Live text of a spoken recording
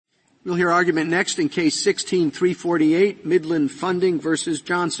We'll hear argument next in Case 16-348, Midland Funding versus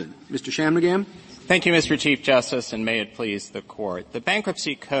Johnson. Mr. Shanmugam. Thank you, Mr. Chief Justice, and may it please the Court. The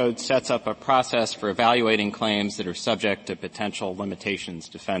Bankruptcy Code sets up a process for evaluating claims that are subject to potential limitations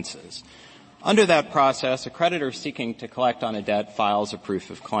defenses. Under that process, a creditor seeking to collect on a debt files a proof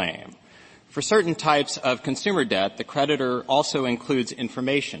of claim. For certain types of consumer debt, the creditor also includes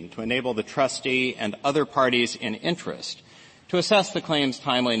information to enable the trustee and other parties in interest to assess the claim's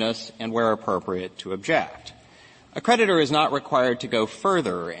timeliness and, where appropriate, to object. A creditor is not required to go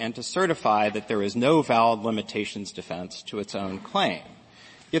further and to certify that there is no valid limitations defense to its own claim.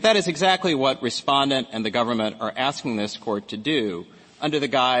 Yet that is exactly what Respondent and the government are asking this Court to do under the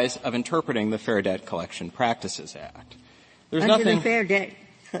guise of interpreting the Fair Debt Collection Practices Act. There's under nothing the Fair Debt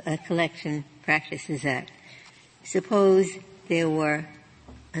Collection Practices Act, suppose there were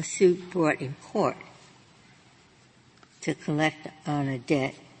a suit brought in court to collect on a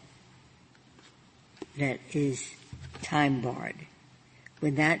debt that is time-barred.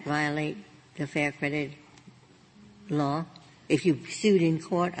 Would that violate the Fair Credit law if you sued in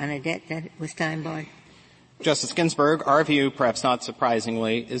court on a debt that was time-barred? Justice Ginsburg, our view, perhaps not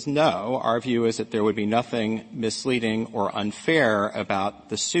surprisingly, is no. Our view is that there would be nothing misleading or unfair about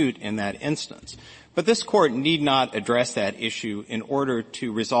the suit in that instance. But this Court need not address that issue in order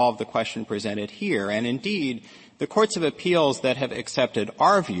to resolve the question presented here. And indeed, the courts of appeals that have accepted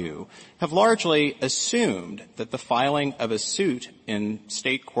our view have largely assumed that the filing of a suit in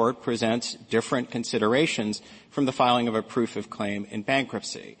state court presents different considerations from the filing of a proof of claim in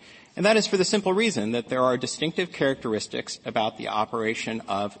bankruptcy. And that is for the simple reason that there are distinctive characteristics about the operation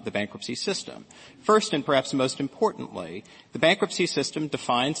of the bankruptcy system. First, and perhaps most importantly, the bankruptcy system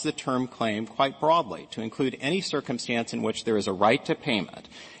defines the term claim quite broadly to include any circumstance in which there is a right to payment.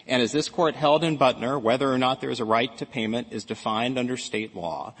 And as this Court held in Butner, whether or not there is a right to payment is defined under state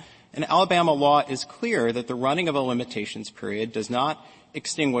law. And Alabama law is clear that the running of a limitations period does not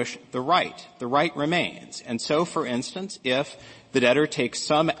extinguish the right. The right remains. And so, for instance, if the debtor takes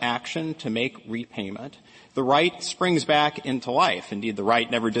some action to make repayment, the right springs back into life. Indeed, the right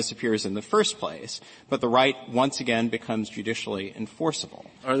never disappears in the first place, but the right once again becomes judicially enforceable.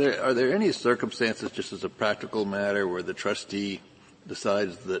 Are there any circumstances, just as a practical matter, where the trustee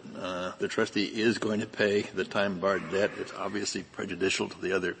decides that the trustee is going to pay the time-barred debt? It's obviously prejudicial to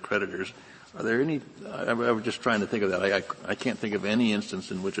the other creditors. Are there any – I was just trying to think of that. I can't think of any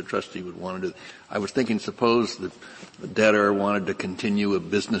instance in which a trustee would want to do – I was thinking suppose the debtor wanted to continue a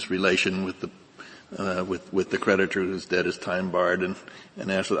business relation with the creditor whose debt is time-barred and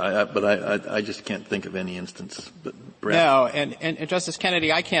ask – but I just can't think of any instance. But no, and Justice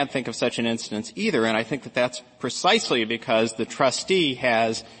Kennedy, I can't think of such an instance either, and I think that that's precisely because the trustee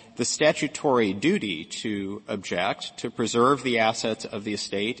has the statutory duty to object, to preserve the assets of the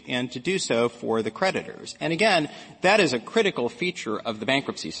estate, and to do so for the creditors. And again, that is a critical feature of the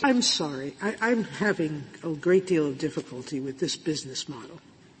bankruptcy system. I'm sorry. I'm having a great deal of difficulty with this business model.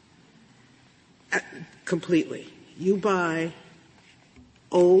 Completely. You buy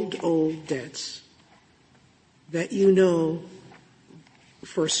old debts that you know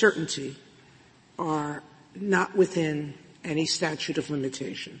for certainty are not within any statute of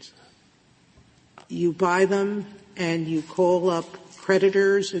limitations. You buy them and you call up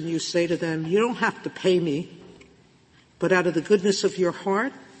creditors and you say to them, you don't have to pay me, but out of the goodness of your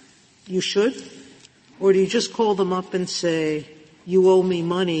heart, you should? Or do you just call them up and say, you owe me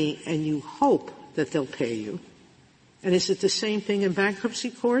money, and you hope that they'll pay you? And is it the same thing in bankruptcy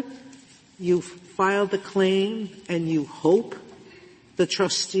court? You file the claim and you hope the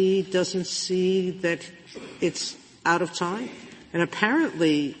trustee doesn't see that it's out of time? And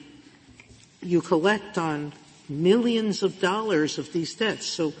apparently you collect on millions of dollars of these debts.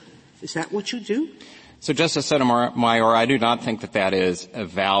 So is that what you do? So, Justice Sotomayor, I do not think that that is a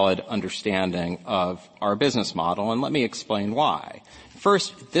valid understanding of our business model, and let me explain why.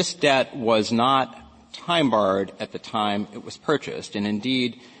 First, this debt was not time-barred at the time it was purchased, and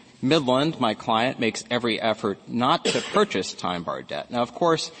indeed, Midland, my client, makes every effort not to purchase time-barred debt. Now, of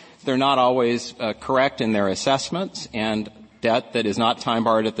course, they're not always correct in their assessments, and debt that is not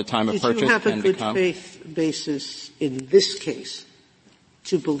time-barred at the time of purchase can become. Did you have a good faith basis in this case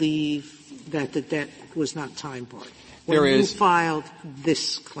to believe that the debt was not time-barred? When you filed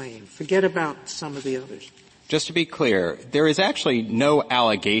this claim, forget about some of the others. Just to be clear, there is actually no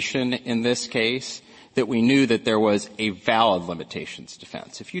allegation in this case that we knew that there was a valid limitations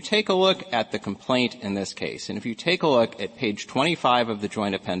defense. If you take a look at the complaint in this case, and if you take a look at page 25 of the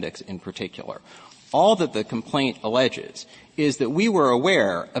Joint Appendix in particular, all that the complaint alleges is that we were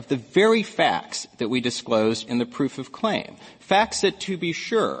aware of the very facts that we disclosed in the proof of claim, facts that, to be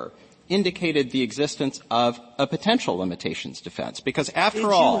sure, indicated the existence of a potential limitations defense. Because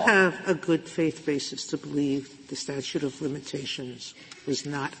after all, did you have a good faith basis to believe the statute of limitations was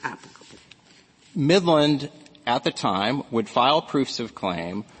not applicable? Midland, at the time, would file proofs of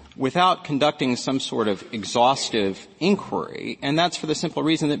claim without conducting some sort of exhaustive inquiry, and that's for the simple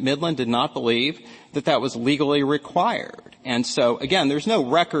reason that Midland did not believe that that was legally required. And so, again, there's no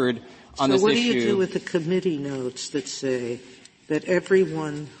record on this issue. So what do you do with the committee notes that say that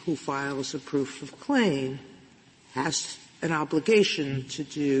everyone who files a proof of claim has an obligation to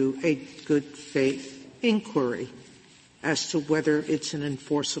do a good faith inquiry as to whether it's an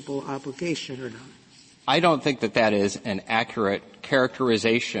enforceable obligation or not? I don't think that that is an accurate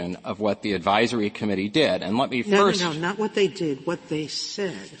characterization of what the advisory committee did. And let me first... No, not what they did, what they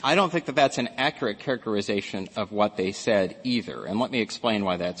said. I don't think that that's an accurate characterization of what they said either. And let me explain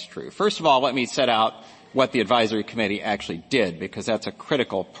why that's true. First of all, let me set out what the advisory committee actually did, because that's a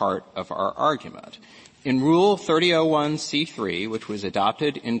critical part of our argument. In Rule 3001C3, which was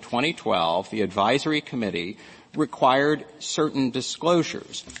adopted in 2012, the advisory committee required certain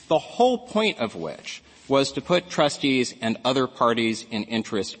disclosures, the whole point of which was to put trustees and other parties in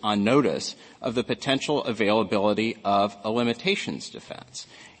interest on notice of the potential availability of a limitations defense.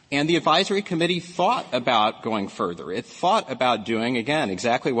 And the advisory committee thought about going further. It thought about doing, again,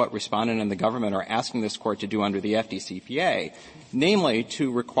 exactly what Respondent and the government are asking this Court to do under the FDCPA, namely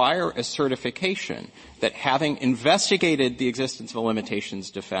to require a certification that having investigated the existence of a limitations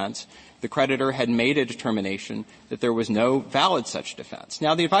defense, the creditor had made a determination that there was no valid such defense.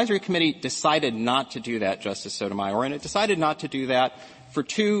 Now, the advisory committee decided not to do that, Justice Sotomayor, and it decided not to do that for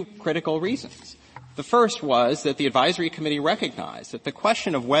two critical reasons. The first was that the advisory committee recognized that the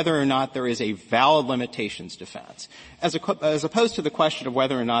question of whether or not there is a valid limitations defense, as opposed to the question of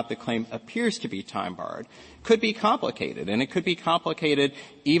whether or not the claim appears to be time-barred, could be complicated. And it could be complicated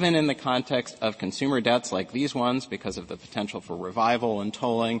even in the context of consumer debts like these ones because of the potential for revival and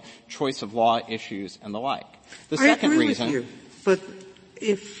tolling, choice of law issues, and the like. The second reason... I agree with you, but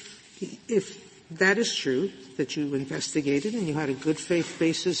if that is true, that you investigated and you had a good faith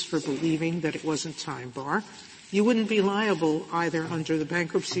basis for believing that it wasn't time bar, you wouldn't be liable either under the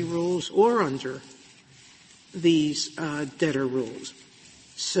bankruptcy rules or under these debtor rules.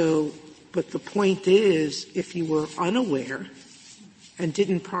 So, but the point is, if you were unaware and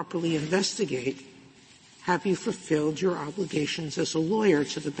didn't properly investigate, have you fulfilled your obligations as a lawyer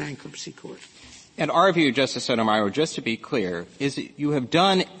to the bankruptcy court? And our view, Justice Sotomayor, just to be clear, is that you have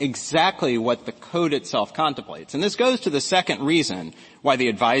done exactly what the code itself contemplates. And this goes to the second reason why the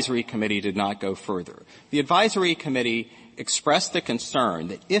advisory committee did not go further. The advisory committee expressed the concern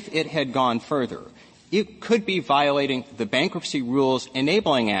that if it had gone further, it could be violating the Bankruptcy Rules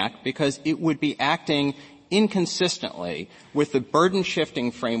Enabling Act because it would be acting inconsistently with the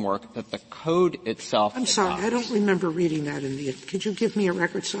burden-shifting framework that the code itself I'm sorry, I don't remember reading that in the — could you give me a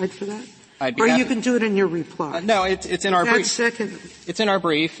record cite for that? Or you can do it in your reply. No, it's in our brief. Second. It's in our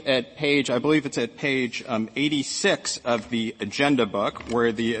brief at page, I believe it's at page 86 of the agenda book,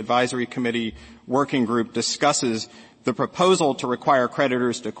 where the advisory committee working group discusses the proposal to require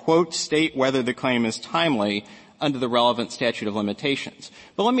creditors to, quote, state whether the claim is timely under the relevant statute of limitations.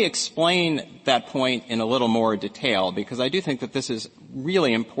 But let me explain that point in a little more detail, because I do think that this is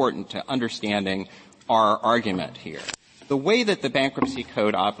really important to understanding our argument here. The way that the bankruptcy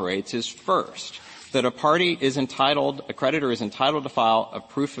code operates is first that a creditor is entitled to file a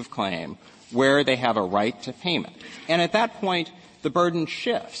proof of claim where they have a right to payment. And at that point, the burden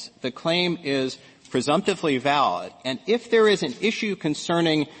shifts. The claim is presumptively valid. And if there is an issue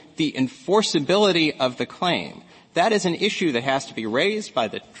concerning the enforceability of the claim, that is an issue that has to be raised by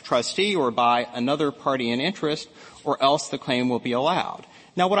the trustee or by another party in interest, or else the claim will be allowed.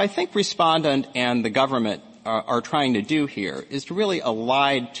 Now, what I think Respondent and the government are trying to do here is to really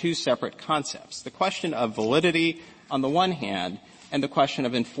elide two separate concepts, the question of validity on the one hand and the question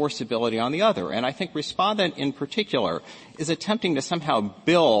of enforceability on the other. And I think Respondent in particular is attempting to somehow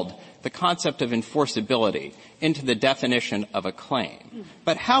build the concept of enforceability into the definition of a claim.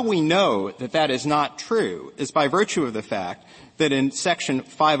 But how we know that that is not true is by virtue of the fact that in Section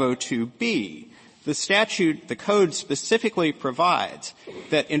 502B, the statute, the code specifically provides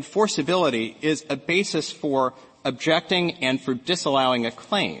that enforceability is a basis for objecting and for disallowing a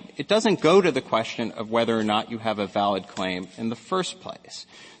claim. It doesn't go to the question of whether or not you have a valid claim in the first place.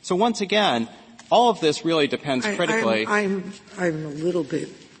 So once again, all of this really depends critically. I'm a little bit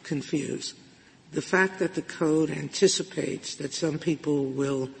confused. The fact that the code anticipates that some people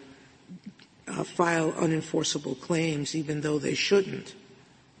will file unenforceable claims even though they shouldn't,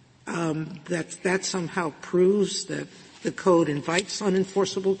 that somehow proves that the code invites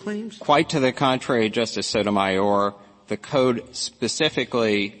unenforceable claims? Quite to the contrary, Justice Sotomayor. The code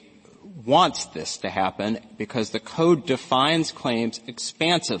specifically wants this to happen because the code defines claims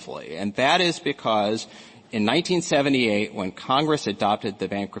expansively, and that is because in 1978, when Congress adopted the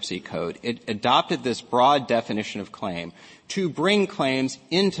bankruptcy code, it adopted this broad definition of claim to bring claims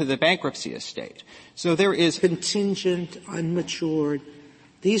into the bankruptcy estate. So there is contingent, unmatured.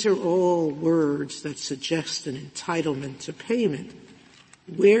 These are all words that suggest an entitlement to payment.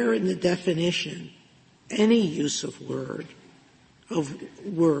 Where in the definition any use of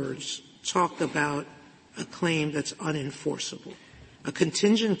words talk about a claim that's unenforceable? A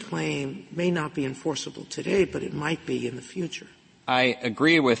contingent claim may not be enforceable today, but it might be in the future. I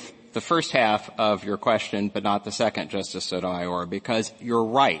agree with the first half of your question, but not the second, Justice Sotomayor, because you're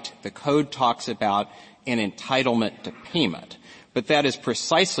right. The code talks about an entitlement to payment, but that is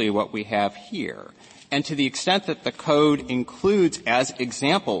precisely what we have here. And to the extent that the code includes as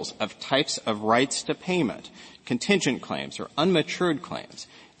examples of types of rights to payment, contingent claims or unmatured claims,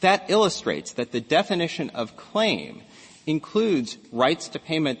 that illustrates that the definition of claim includes rights to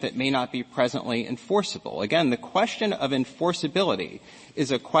payment that may not be presently enforceable. Again, the question of enforceability is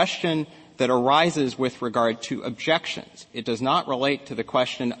a question that arises with regard to objections. It does not relate to the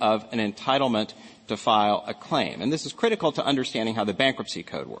question of an entitlement to file a claim. And this is critical to understanding how the bankruptcy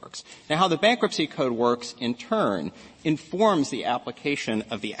code works. Now, how the bankruptcy code works, in turn, informs the application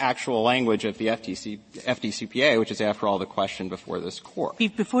of the actual language of the FDCPA, which is, after all, the question before this Court.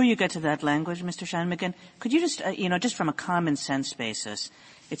 Before you get to that language, Mr. Shanmugam, could you just, just from a common sense basis,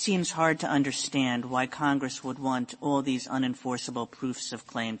 it seems hard to understand why Congress would want all these unenforceable proofs of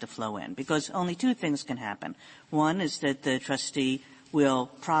claim to flow in, because only two things can happen. One is that the trustee will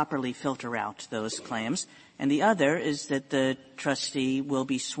properly filter out those claims, and the other is that the trustee will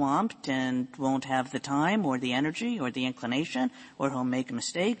be swamped and won't have the time or the energy or the inclination, or he'll make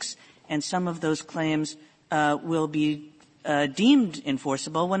mistakes, and some of those claims will be deemed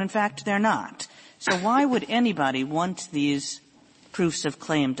enforceable when in fact they're not. So why would anybody want these proofs of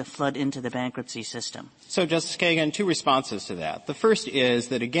claim to flood into the bankruptcy system? So, Justice Kagan, two responses to that. The first is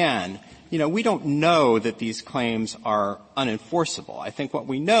that, again, we don't know that these claims are unenforceable. I think what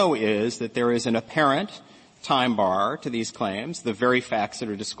we know is that there is an apparent time bar to these claims. The very facts that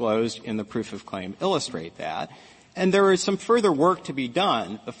are disclosed in the proof of claim illustrate that. And there is some further work to be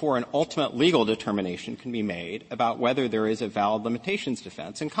done before an ultimate legal determination can be made about whether there is a valid limitations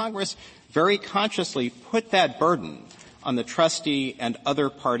defense. And Congress very consciously put that burden on the trustee and other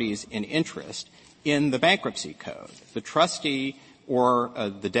parties in interest in the bankruptcy code. The trustee or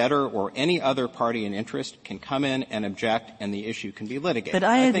the debtor or any other party in interest can come in and object, and the issue can be litigated.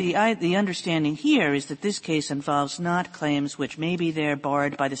 But the understanding here is that this case involves not claims which maybe they're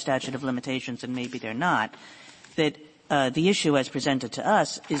barred by the statute of limitations and maybe they're not. That the issue as presented to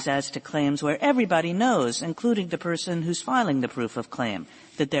us is as to claims where everybody knows, including the person who's filing the proof of claim,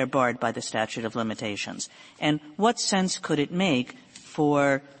 that they're barred by the statute of limitations. And what sense could it make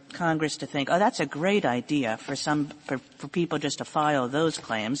for Congress to think, oh, that's a great idea for people just to file those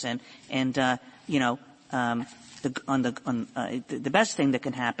claims, the best thing that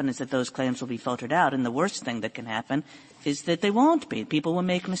can happen is that those claims will be filtered out, and the worst thing that can happen is that they won't be. People will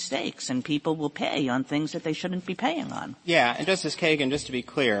make mistakes, and people will pay on things that they shouldn't be paying on. Yeah, and Justice Kagan, just to be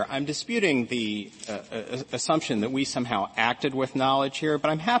clear, I'm disputing the assumption that we somehow acted with knowledge here,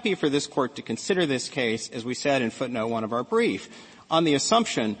 but I'm happy for this Court to consider this case, as we said in footnote 1 of our brief, on the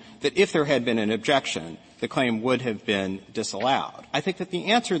assumption that if there had been an objection, the claim would have been disallowed. I think that the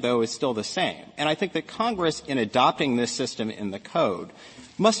answer, though, is still the same. And I think that Congress, in adopting this system in the code,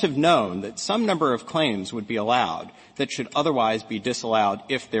 must have known that some number of claims would be allowed that should otherwise be disallowed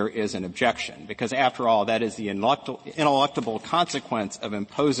if there is an objection, because after all, that is the ineluctable consequence of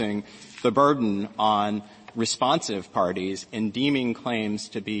imposing the burden on responsive parties in deeming claims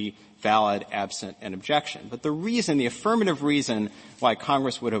to be valid absent an objection. But the affirmative reason why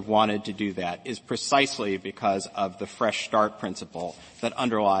Congress would have wanted to do that is precisely because of the fresh start principle that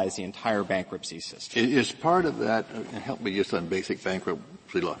underlies the entire bankruptcy system. Is part of that, and help me just on basic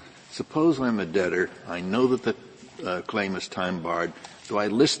bankruptcy law, suppose I'm a debtor, I know that the claim is time barred. Do I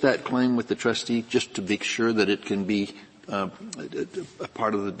list that claim with the trustee just to make sure that it can be a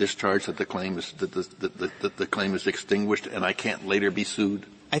part of the discharge that the claim is that the claim is extinguished and I can't later be sued?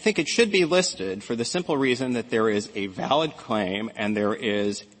 I think it should be listed for the simple reason that there is a valid claim and there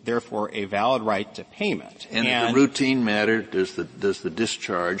is therefore a valid right to payment. And as a routine matter, does the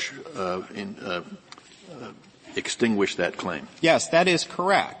discharge extinguish that claim? Yes, that is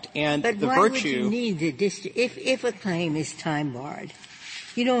correct. And but the why virtue would you need the if a claim is time barred,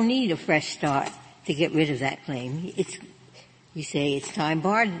 you don't need a fresh start to get rid of that claim. You say it's time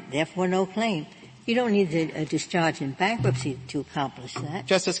barred, therefore no claim. You don't need a discharge in bankruptcy to accomplish that.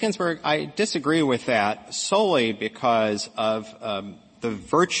 Justice Ginsburg, I disagree with that solely because of the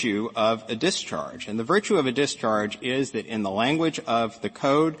virtue of a discharge. And the virtue of a discharge is that in the language of the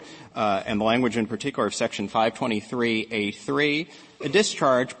code, and the language in particular of Section 523A3, a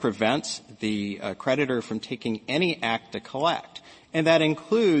discharge prevents the creditor from taking any act to collect. And that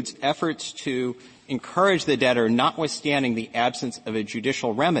includes efforts to encourage the debtor, notwithstanding the absence of a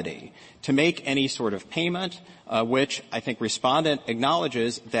judicial remedy, to make any sort of payment, which I think Respondent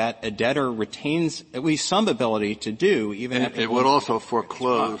acknowledges that a debtor retains at least some ability to do, even if it would also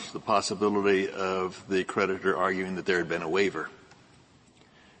foreclose the possibility of the creditor arguing that there had been a waiver.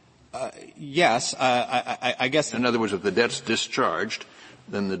 Yes, I guess. In other words, if the debt's discharged,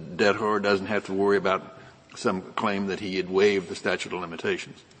 then the debtor doesn't have to worry about some claim that he had waived the statute of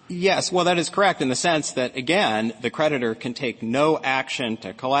limitations. Yes, well, that is correct in the sense that, again, the creditor can take no action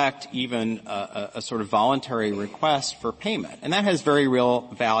to collect, even a sort of voluntary request for payment. And that has very real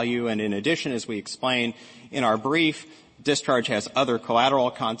value. And in addition, as we explain in our brief, discharge has other collateral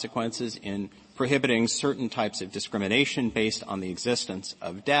consequences in prohibiting certain types of discrimination based on the existence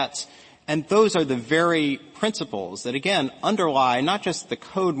of debts. And those are the very principles that, again, underlie not just the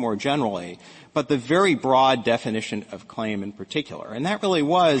code more generally, but the very broad definition of claim in particular. And that really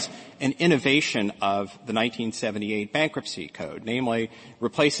was an innovation of the 1978 bankruptcy code, namely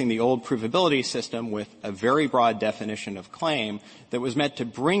replacing the old provability system with a very broad definition of claim that was meant to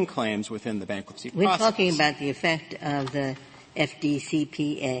bring claims within the bankruptcy process. We're talking about the effect of the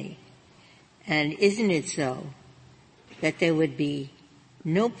FDCPA. And isn't it so that there would be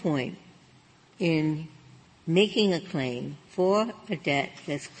no point in making a claim for a debt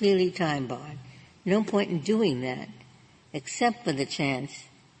that's clearly time-barred, no point in doing that except for the chance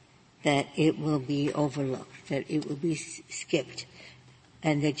that it will be overlooked, that it will be skipped,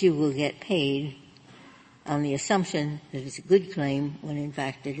 and that you will get paid on the assumption that it's a good claim when in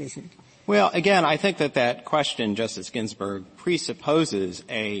fact it isn't? Well, again, I think that question, Justice Ginsburg, presupposes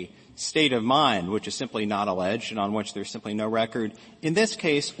a state of mind which is simply not alleged and on which there's simply no record in this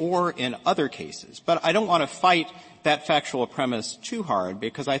case or in other cases. But I don't want to fight that factual premise too hard,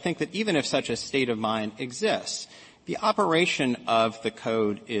 because I think that even if such a state of mind exists, the operation of the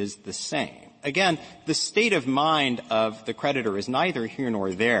code is the same. Again, the state of mind of the creditor is neither here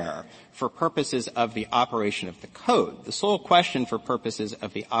nor there for purposes of the operation of the code. The sole question for purposes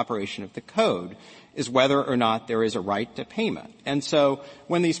of the operation of the code is whether or not there is a right to payment. And so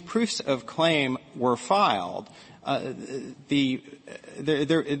when these proofs of claim were filed, there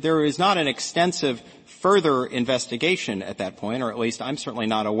is not an extensive further investigation at that point, or at least I'm certainly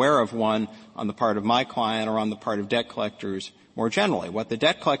not aware of one on the part of my client or on the part of debt collectors more generally. What the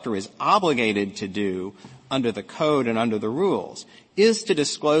debt collector is obligated to do under the code and under the rules is to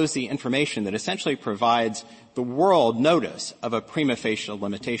disclose the information that essentially provides the world notice of a prima facie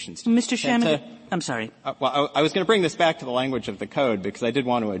limitations. Mr. Shanmugam, I'm sorry. Well, I was going to bring this back to the language of the code because I did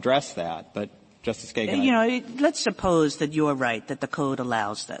want to address that, but Justice Kagan. Let's suppose that you're right, that the code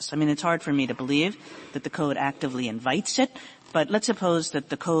allows this. I mean, it's hard for me to believe that the code actively invites it, but let's suppose that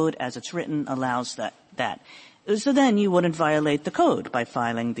the code as it's written allows that. So then you wouldn't violate the code by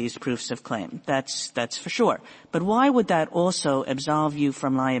filing these proofs of claim. That's for sure. But why would that also absolve you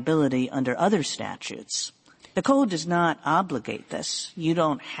from liability under other statutes? The code does not obligate this. You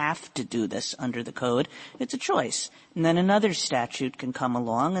don't have to do this under the code. It's a choice. And then another statute can come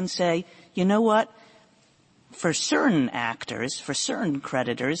along and say, you know what? For certain actors, for certain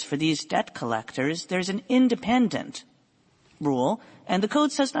creditors, for these debt collectors, there's an independent rule, and the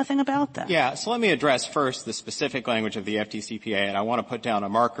code says nothing about that. Yeah, so let me address first the specific language of the FDCPA, and I want to put down a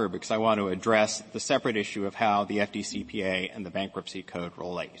marker because I want to address the separate issue of how the FDCPA and the bankruptcy code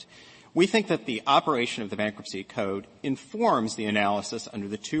relate. We think that the operation of the bankruptcy code informs the analysis under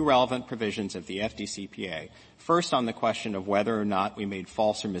the two relevant provisions of the FDCPA. First, on the question of whether or not we made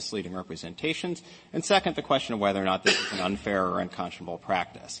false or misleading representations, and second, the question of whether or not this is an unfair or unconscionable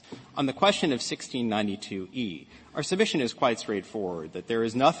practice. On the question of 1692E, our submission is quite straightforward, that there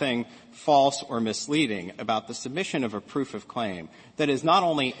is nothing false or misleading about the submission of a proof of claim that is not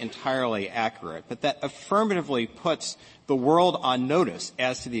only entirely accurate, but that affirmatively puts the world on notice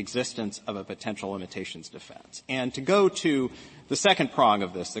as to the existence of a potential limitations defense. And to go to the second prong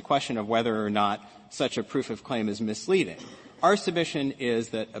of this, the question of whether or not such a proof of claim is misleading, our submission is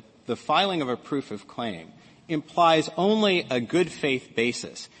that the filing of a proof of claim implies only a good faith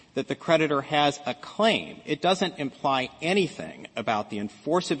basis that the creditor has a claim. It doesn't imply anything about the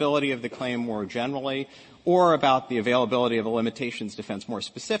enforceability of the claim more generally or about the availability of a limitations defense more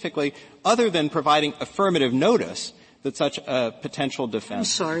specifically, other than providing affirmative notice that such a potential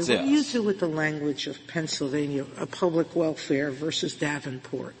defense I'm sorry, exists. what do you do with the language of Pennsylvania, public welfare versus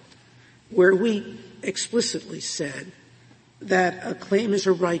Davenport, where we explicitly said that a claim is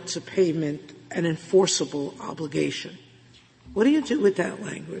a right to payment, an enforceable obligation? What do you do with that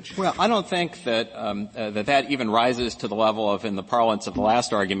language? Well, I don't think that that even rises to the level of, in the parlance of the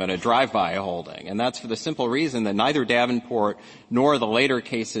last argument, a drive-by holding. And that's for the simple reason that neither Davenport nor the later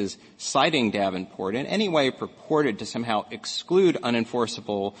cases citing Davenport in any way purported to somehow exclude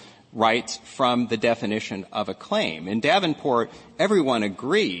unenforceable rights from the definition of a claim. In Davenport, everyone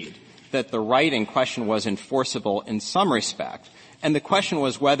agreed that the right in question was enforceable in some respect. And the question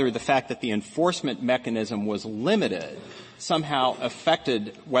was whether the fact that the enforcement mechanism was limited somehow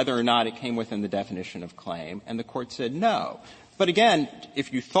affected whether or not it came within the definition of claim, and the Court said no. But again,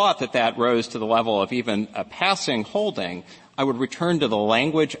 if you thought that that rose to the level of even a passing holding, I would return to the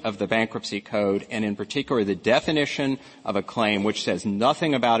language of the Bankruptcy Code, and in particular the definition of a claim which says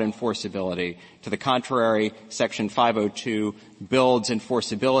nothing about enforceability. To the contrary, Section 502 builds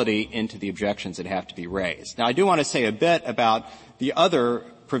enforceability into the objections that have to be raised. Now, I do want to say a bit about the other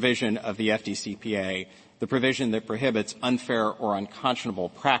provision of the FDCPA, the provision that prohibits unfair or unconscionable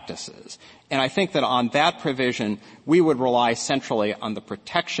practices. And I think that on that provision, we would rely centrally on the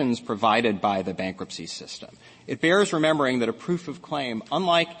protections provided by the bankruptcy system. It bears remembering that a proof of claim,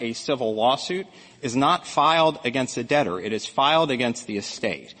 unlike a civil lawsuit, is not filed against a debtor. It is filed against the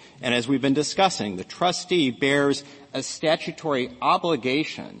estate. And as we've been discussing, the trustee bears a statutory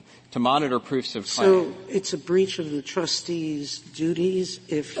obligation to monitor proofs of claim. So it's a breach of the trustee's duties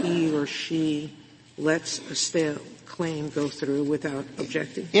if he or she lets a stale claim go through without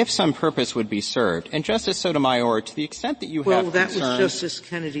objecting? If some purpose would be served. And Justice Sotomayor, to the extent that you have that was Justice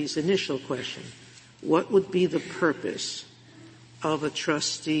Kennedy's initial question. What would be the purpose of a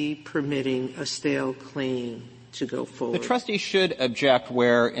trustee permitting a stale claim to go forward? The trustee should object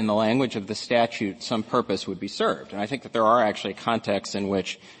where, in the language of the statute, some purpose would be served. And I think that there are actually contexts in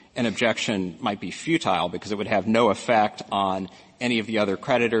which an objection might be futile because it would have no effect on any of the other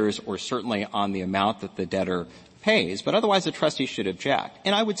creditors or certainly on the amount that the debtor pays. But otherwise, the trustee should object.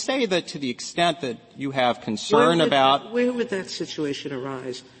 And I would say that to the extent that you have concern where would that situation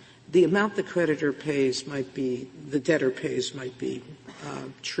arise? The amount the creditor pays might be, the debtor pays might be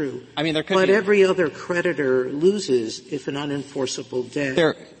true. I mean, there could but be, every other creditor loses if an unenforceable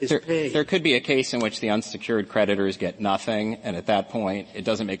debt is paid. There could be a case in which the unsecured creditors get nothing, and at that point it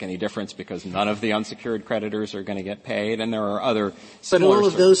doesn't make any difference because none of the unsecured creditors are going to get paid, and there are other similar. But all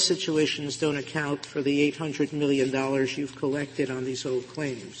of those situations don't account for the $800 million you've collected on these old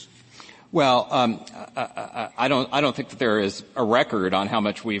claims. Well, I don't think that there is a record on how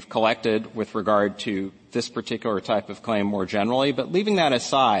much we've collected with regard to this particular type of claim more generally. But leaving that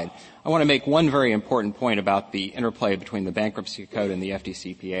aside, I want to make one very important point about the interplay between the Bankruptcy Code and the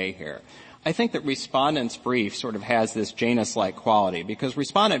FDCPA here. I think that Respondent's brief sort of has this Janus-like quality because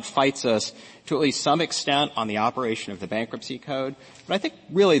Respondent fights us to at least some extent on the operation of the Bankruptcy Code. But I think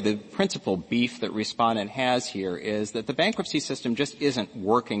really the principal beef that Respondent has here is that the bankruptcy system just isn't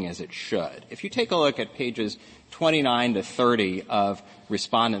working as it should. If you take a look at pages 29 to 30 of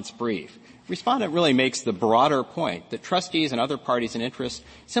Respondent's brief, Respondent really makes the broader point that trustees and other parties in interest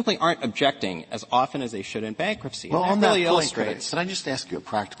simply aren't objecting as often as they should in bankruptcy. Well, and on that really that point, illustrates. can I just ask you a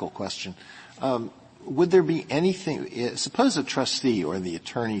practical question? Would there be anything, suppose a trustee or the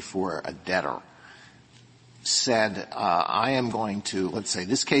attorney for a debtor said, I am going to, let's say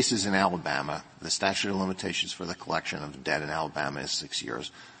this case is in Alabama, the statute of limitations for the collection of debt in Alabama is 6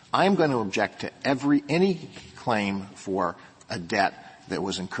 years. I am going to object to any claim for a debt that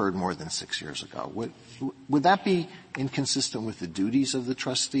was incurred more than 6 years ago. Would that be inconsistent with the duties of the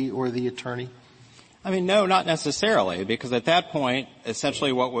trustee or the attorney? I mean, no, not necessarily, because at that point,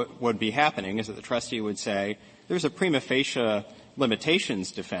 essentially what would be happening is that the trustee would say, there's a prima facie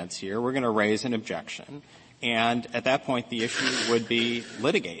limitations defense here. We're going to raise an objection. And at that point, the issue would be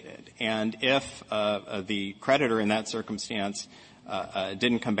litigated. And if the creditor in that circumstance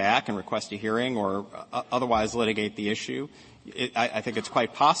didn't come back and request a hearing or otherwise litigate the issue, I think it's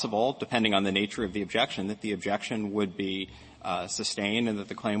quite possible, depending on the nature of the objection, that the objection would be sustained and that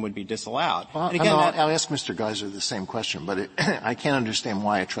the claim would be disallowed. Well, and again, I'll ask Mr. Geiser the same question, but I can't understand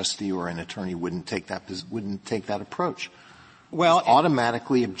why a trustee or an attorney wouldn't take that approach. Well, just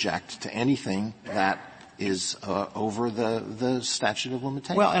automatically object to anything that is over the statute of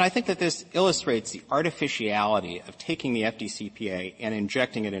limitations. Well, and I think that this illustrates the artificiality of taking the FDCPA and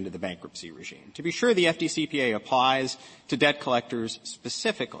injecting it into the bankruptcy regime. To be sure, the FDCPA applies to debt collectors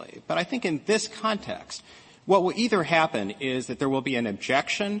specifically, but I think in this context, what will either happen is that there will be an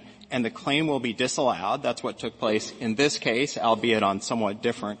objection and the claim will be disallowed. That's what took place in this case, albeit on somewhat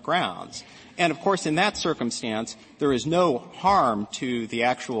different grounds. And, of course, in that circumstance, there is no harm to the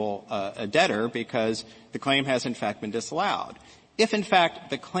actual debtor because the claim has, in fact, been disallowed. If, in fact,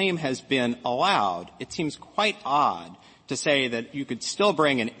 the claim has been allowed, it seems quite odd to say that you could still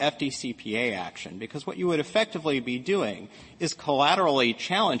bring an FDCPA action, because what you would effectively be doing is collaterally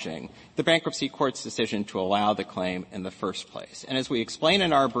challenging the bankruptcy court's decision to allow the claim in the first place. And as we explain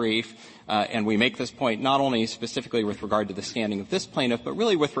in our brief, and we make this point not only specifically with regard to the standing of this plaintiff, but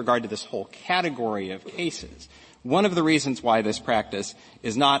really with regard to this whole category of cases, one of the reasons why this practice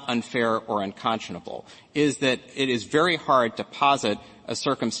is not unfair or unconscionable is that it is very hard to posit a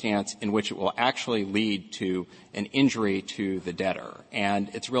circumstance in which it will actually lead to an injury to the debtor. And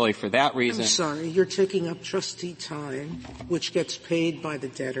it's really for that reason. I'm sorry, you're taking up trustee time, which gets paid by the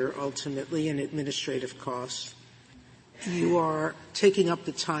debtor ultimately in administrative costs. You are taking up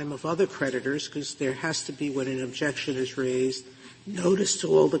the time of other creditors because there has to be, when an objection is raised, notice to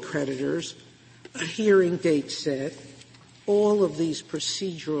all the creditors, a hearing date set, all of these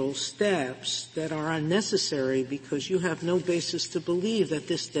procedural steps that are unnecessary because you have no basis to believe that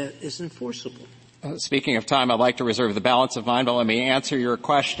this debt is enforceable. Speaking of time, I'd like to reserve the balance of mine, but let me answer your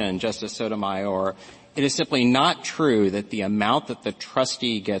question, Justice Sotomayor. It is simply not true that the amount that the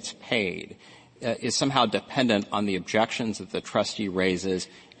trustee gets paid is somehow dependent on the objections that the trustee raises.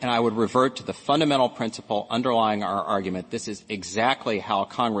 And I would revert to the fundamental principle underlying our argument. This is exactly how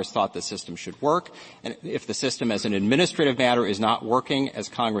Congress thought the system should work. And if the system as an administrative matter is not working as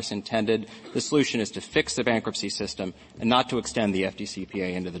Congress intended, the solution is to fix the bankruptcy system and not to extend the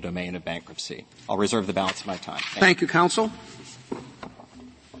FDCPA into the domain of bankruptcy. I'll reserve the balance of my time. Thank you, counsel.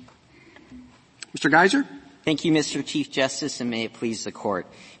 Mr. Geiser? Thank you, Mr. Chief Justice, and may it please the Court.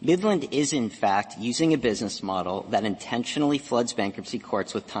 Midland is, in fact, using a business model that intentionally floods bankruptcy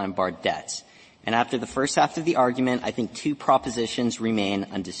courts with time-barred debts. And after the first half of the argument, I think two propositions remain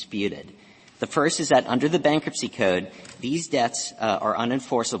undisputed. The first is that under the Bankruptcy Code, these debts are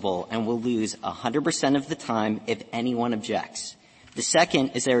unenforceable and will lose 100% of the time if anyone objects. The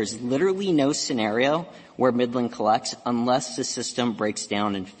second is there is literally no scenario where Midland collects unless the system breaks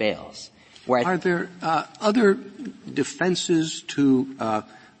down and fails. Are there other defenses to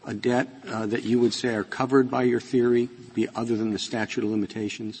a debt that you would say are covered by your theory, other than the statute of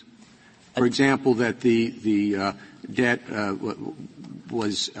limitations? For example, that the debt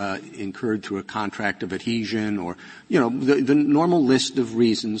was incurred through a contract of adhesion, or the normal list of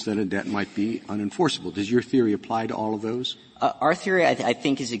reasons that a debt might be unenforceable. Does your theory apply to all of those? Our theory, I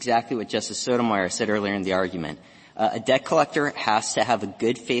think, is exactly what Justice Sotomayor said earlier in the argument. A debt collector has to have a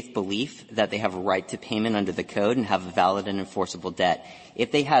good faith belief that they have a right to payment under the code and have a valid and enforceable debt.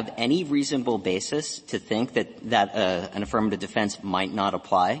 If they have any reasonable basis to think that an affirmative defense might not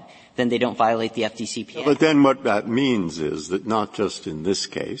apply, then they don't violate the FDCPA. But then what that means is that not just in this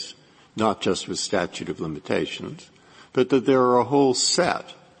case, not just with statute of limitations, but that there are a whole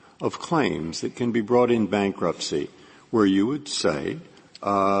set of claims that can be brought in bankruptcy where you would say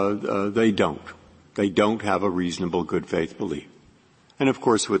they don't. They don't have a reasonable good faith belief. And of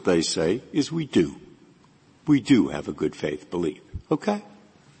course what they say is we do. We do have a good faith belief. Okay?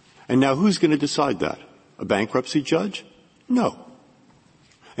 And now who's going to decide that? A bankruptcy judge? No.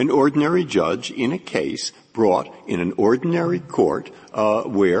 An ordinary judge in a case brought in an ordinary court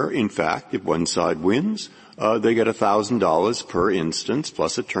where, in fact, if one side wins, they get $1,000 per instance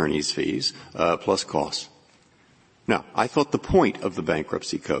plus attorney's fees plus costs. Now, I thought the point of the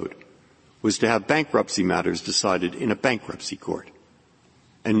bankruptcy code was to have bankruptcy matters decided in a bankruptcy court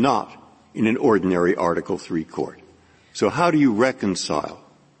and not in an ordinary Article III court. So how do you reconcile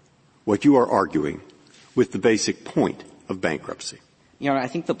what you are arguing with the basic point of bankruptcy? Your Honor, I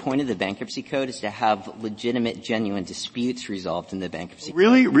think the point of the bankruptcy code is to have legitimate, genuine disputes resolved in the bankruptcy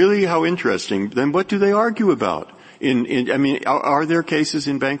code. Really? How interesting. Then what do they argue about? Are there cases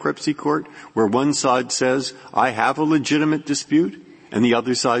in bankruptcy court where one side says, I have a legitimate dispute, and the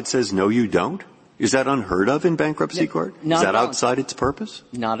other side says, no, you don't? Is that unheard of in bankruptcy court? Is that outside its purpose?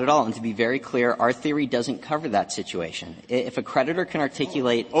 Not at all. And to be very clear, our theory doesn't cover that situation. If a creditor can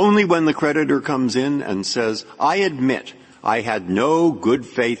articulate — Only when the creditor comes in and says, I admit I had no good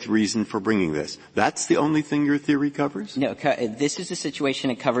faith reason for bringing this. That's the only thing your theory covers? No, this is the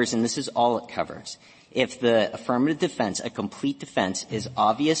situation it covers, and this is all it covers. If the affirmative defense, a complete defense, is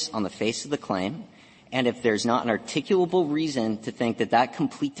obvious on the face of the claim, and if there's not an articulable reason to think that that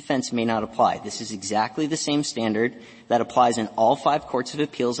complete defense may not apply. This is exactly the same standard that applies in all 5 courts of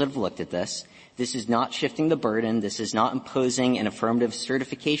appeals that have looked at this. This is not shifting the burden. This is not imposing an affirmative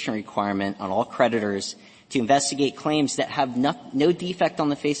certification requirement on all creditors to investigate claims that have no defect on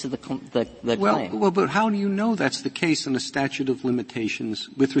the face of the claim. Well, but how do you know that's the case in a statute of limitations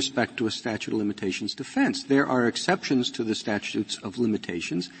with respect to a statute of limitations defense? There are exceptions to the statutes of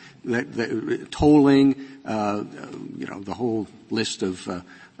limitations, that tolling, the whole list of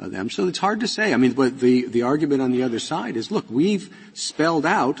them. So it's hard to say. I mean, but the argument on the other side is, look, we've spelled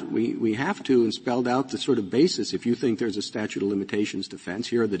out, we have to, and spelled out the sort of basis. If you think there's a statute of limitations defense,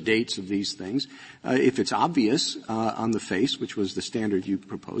 here are the dates of these things. If it's obvious on the face, which was the standard you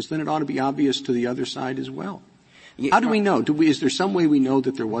proposed, then it ought to be obvious to the other side as well. How do we know? Is there some way we know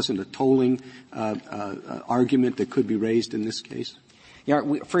that there wasn't a tolling argument that could be raised in this case?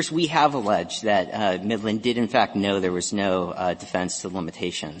 First, we have alleged that Midland did in fact know there was no defense to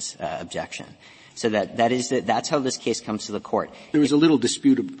limitations objection. So that's how this case comes to the court. There was a little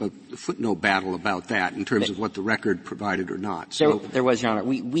dispute, a footnote battle about that in terms of what the record provided or not. So there was, Your Honor.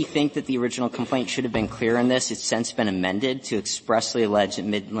 We think that the original complaint should have been clear on this. It's since been amended to expressly allege that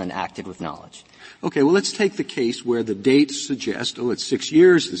Midland acted with knowledge. Okay, well, let's take the case where the dates suggest, it's 6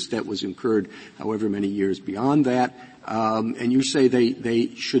 years, this debt was incurred however many years beyond that, and you say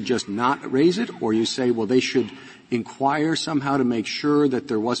they should just not raise it, or you say, well, they should inquire somehow to make sure that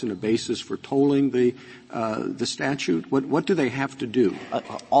there wasn't a basis for tolling the statute? What do they have to do?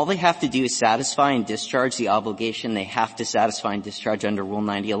 All they have to do is satisfy and discharge the obligation they have to satisfy and discharge under Rule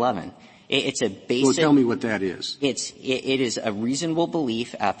 9011. It's a basic. Well, tell me what that is. It is a reasonable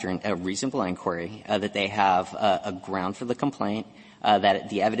belief after a reasonable inquiry that they have a ground for the complaint, that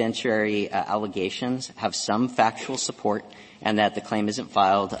the evidentiary allegations have some factual support, and that the claim isn't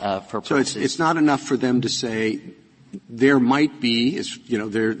filed for purposes. So it's not enough for them to say there might be,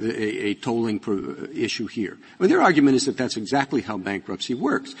 a tolling issue here. Well, their argument is that that's exactly how bankruptcy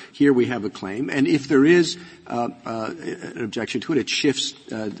works. Here we have a claim, and if there is an objection to it, it shifts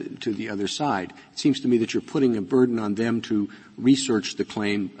to the other side. It seems to me that you're putting a burden on them to research the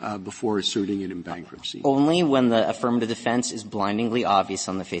claim before asserting it in bankruptcy. Only when the affirmative defense is blindingly obvious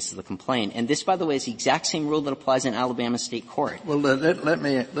on the face of the complaint. And this, by the way, is the exact same rule that applies in Alabama State Court. Well, let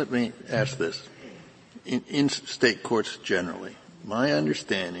me ask this. In state courts generally, my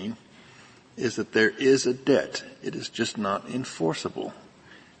understanding is that there is a debt. It is just not enforceable.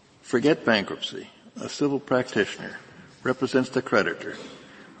 Forget bankruptcy. A civil practitioner represents the creditor.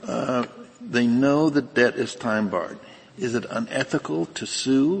 They know the debt is time barred. Is it unethical to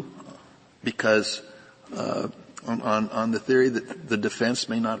sue because on the theory that the defense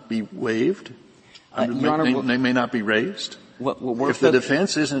may not be waived? Your Honor, they may not be raised? If the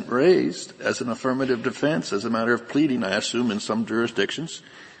defense isn't raised as an affirmative defense, as a matter of pleading, I assume in some jurisdictions,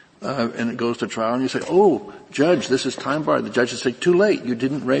 and it goes to trial, and you say, "Oh, judge, this is time barred," the judge will say, "Too late, you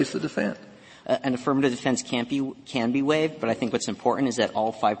didn't raise the defense." An affirmative defense can be waived, but I think what's important is that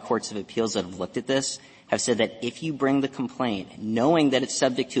all 5 courts of appeals that have looked at this have said that if you bring the complaint knowing that it's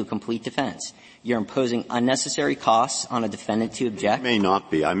subject to a complete defense, you're imposing unnecessary costs on a defendant to object. It may not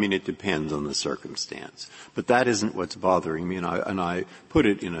be. I mean, it depends on the circumstance. But that isn't what's bothering me, and I put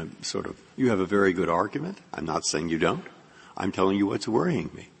it in a sort of, you have a very good argument. I'm not saying you don't. I'm telling you what's worrying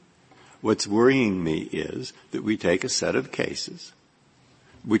me. What's worrying me is that we take a set of cases,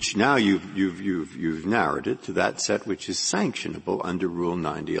 which now you've narrowed it to that set which is sanctionable under Rule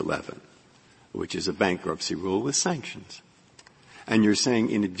 9011, which is a bankruptcy rule with sanctions. And you're saying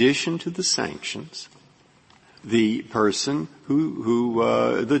in addition to the sanctions, the person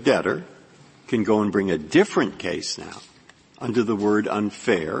the debtor can go and bring a different case now under the word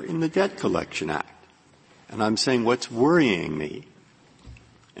unfair in the Debt Collection Act. And I'm saying what's worrying me,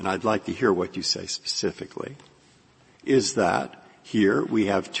 and I'd like to hear what you say specifically, is that here we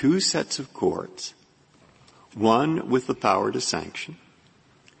have 2 sets of courts, one with the power to sanction,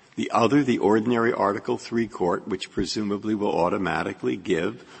 the other, the ordinary Article III court, which presumably will automatically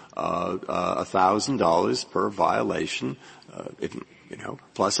give $1,000 per violation,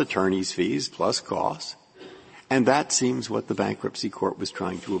 plus attorney's fees, plus costs. And that seems what the bankruptcy court was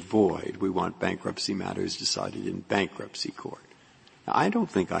trying to avoid. We want bankruptcy matters decided in bankruptcy court. Now, I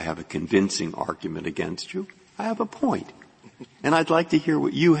don't think I have a convincing argument against you. I have a point. And I'd like to hear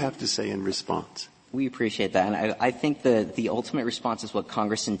what you have to say in response. We appreciate that. And I think the ultimate response is what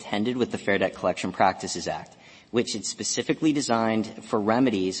Congress intended with the Fair Debt Collection Practices Act, which is specifically designed for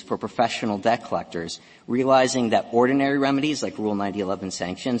remedies for professional debt collectors, realizing that ordinary remedies like Rule 9011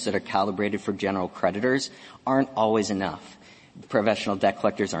 sanctions that are calibrated for general creditors aren't always enough. Professional debt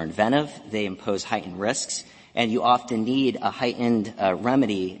collectors are inventive. They impose heightened risks. And you often need a heightened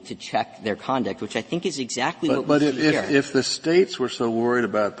remedy to check their conduct, which I think is exactly what we see here. But if the states were so worried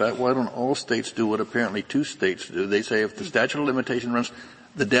about that, why don't all states do what apparently 2 states do? They say if the statute of limitation runs,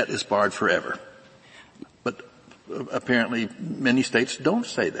 the debt is barred forever. apparently many states don't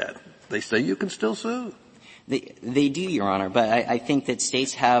say that. They say you can still sue. They do, Your Honor, but I think that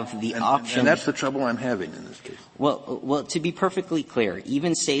states have the option. And that's the trouble I'm having in this case. Well, to be perfectly clear,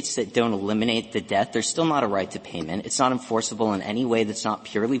 even states that don't eliminate the debt, there's still not a right to payment. It's not enforceable in any way that's not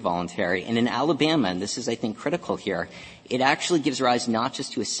purely voluntary. And in Alabama, and this is, I think, critical here, it actually gives rise not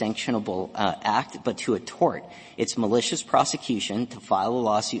just to a sanctionable act, but to a tort. It's malicious prosecution to file a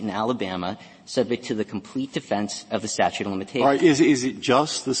lawsuit in Alabama subject to the complete defense of the statute of limitations. All right, is it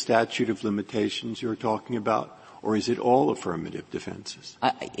just the statute of limitations you're talking about, or is it all affirmative defenses?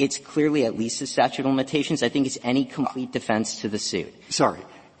 It's clearly at least the statute of limitations. I think it's any complete defense to the suit. Sorry.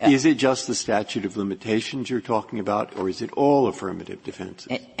 Is it just the statute of limitations you're talking about, or is it all affirmative defenses?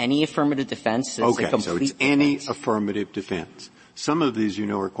 Any affirmative defense that's a complete so it's any affirmative defense. Some of these,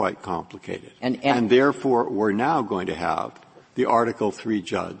 are quite complicated. And therefore, we're now going to have the Article III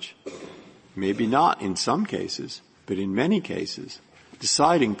judge, maybe not in some cases, but in many cases,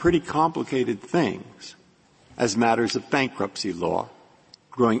 deciding pretty complicated things as matters of bankruptcy law,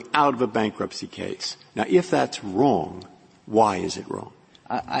 growing out of a bankruptcy case. Now, if that's wrong, why is it wrong?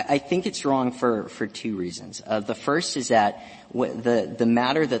 I think it's wrong for two reasons. The first is that the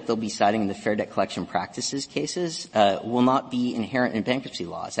matter that they'll be citing in the Fair Debt Collection Practices cases will not be inherent in bankruptcy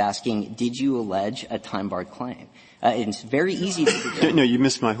law. It's asking, did you allege a time-barred claim? It's very easy to do. No, you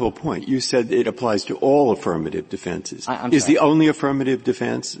missed my whole point. You said it applies to all affirmative defenses. Is the only affirmative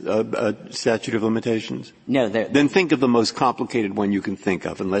defense statute of limitations? No. Then think of the most complicated one you can think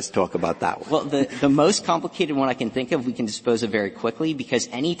of, and let's talk about that one. Well, the most complicated one I can think of we can dispose of very quickly, because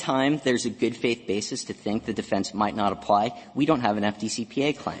any time there's a good faith basis to think the defense might not apply, we don't have an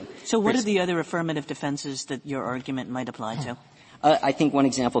FDCPA claim. So what are the other affirmative defenses that your argument might apply to? I think one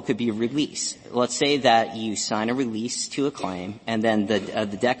example could be a release. Let's say that you sign a release to a claim, and then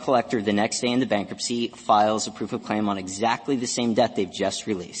the debt collector the next day in the bankruptcy files a proof of claim on exactly the same debt they've just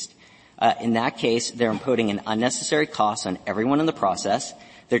released. In that case, they're imposing an unnecessary cost on everyone in the process.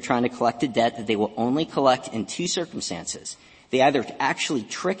 They're trying to collect a debt that they will only collect in two circumstances. They either actually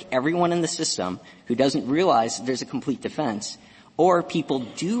trick everyone in the system who doesn't realize there's a complete defense, or people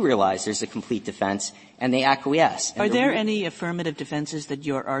do realize there's a complete defense and they acquiesce. Are there any affirmative defenses that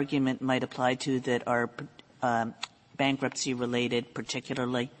your argument might apply to that are bankruptcy related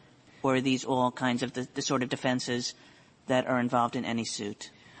particularly? Or are these all kinds of the sort of defenses that are involved in any suit?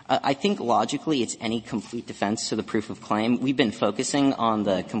 I think logically it's any complete defense to the proof of claim. We've been focusing on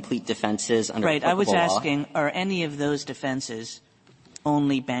the complete defenses under Right. I was asking, law. are any of those defenses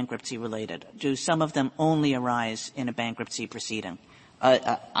only bankruptcy related? Do some of them only arise in a bankruptcy proceeding?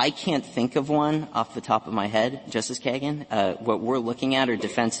 I can't think of one off the top of my head, Justice Kagan. What we're looking at are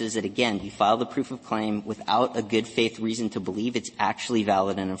defenses that, again, you file the proof of claim without a good faith reason to believe it's actually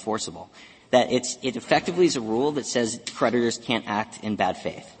valid and enforceable. That it effectively is a rule that says creditors can't act in bad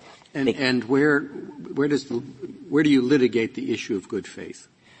faith. And where do you litigate the issue of good faith?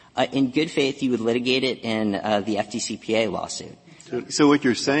 In good faith, you would litigate it in the FDCPA lawsuit. So what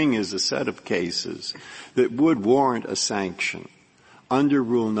you're saying is a set of cases that would warrant a sanction under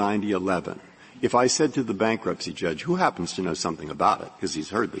Rule 9011. If I said to the bankruptcy judge, who happens to know something about it because he's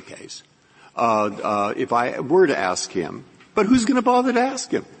heard the case, if I were to ask him, but who's going to bother to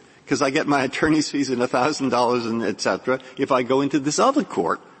ask him? Because I get my attorney's fees and $1,000 and et cetera if I go into this other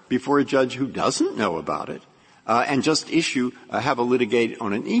court before a judge who doesn't know about it and just have a litigate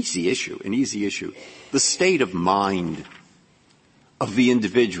on an easy issue, the state of mind of the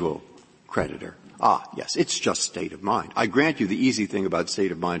individual creditor. Yes, it's just state of mind. I grant you the easy thing about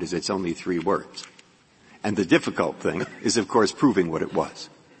state of mind is it's only 3 words. And the difficult thing is, of course, proving what it was.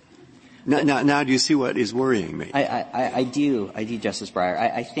 Now do you see what is worrying me? I do, Justice Breyer.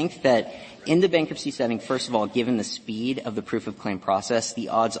 I think that in the bankruptcy setting, first of all, given the speed of the proof of claim process, the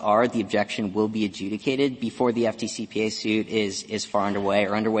odds are the objection will be adjudicated before the FDCPA suit is far underway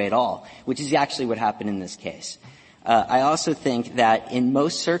or underway at all, which is actually what happened in this case. I also think that in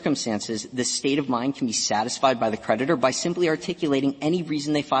most circumstances, the state of mind can be satisfied by the creditor by simply articulating any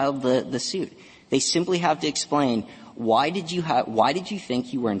reason they filed the suit. They simply have to explain why did you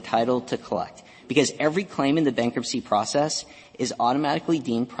think you were entitled to collect? Because every claim in the bankruptcy process is automatically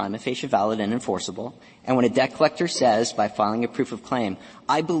deemed prima facie valid and enforceable. And when a debt collector says, by filing a proof of claim,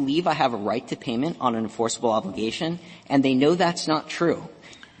 I believe I have a right to payment on an enforceable obligation, and they know that's not true,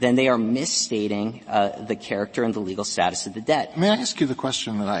 then they are misstating the character and the legal status of the debt. May I ask you the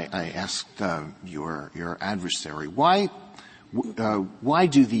question that I asked your adversary? Why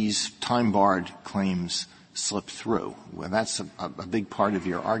do these time-barred claims slip through? Well, that's a big part of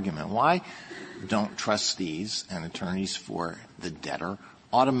your argument. Why don't trustees and attorneys for the debtor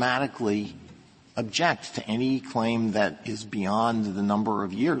automatically object to any claim that is beyond the number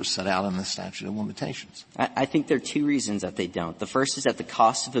of years set out in the statute of limitations? I think there are two reasons that they don't. The first is that the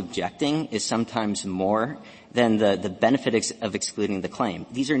cost of objecting is sometimes more than the benefit of excluding the claim.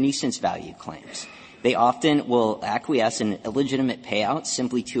 These are nuisance value claims. They often will acquiesce in illegitimate payouts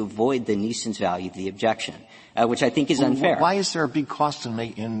simply to avoid the nuisance value of the objection, which I think is unfair. Why is there a big cost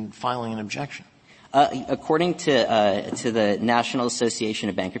in filing an objection? According to the National Association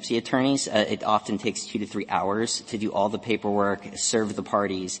of Bankruptcy Attorneys, it often takes 2 to 3 hours to do all the paperwork, serve the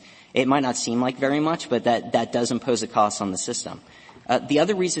parties. It might not seem like very much, but that does impose a cost on the system. The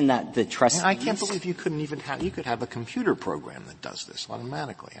other reason that the trustees — I can't believe you couldn't even have — you could have a computer program that does this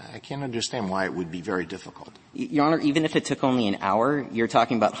automatically. I can't understand why it would be very difficult. Your Honor, even if it took only an hour, you're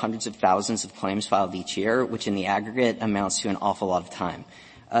talking about hundreds of thousands of claims filed each year, which in the aggregate amounts to an awful lot of time.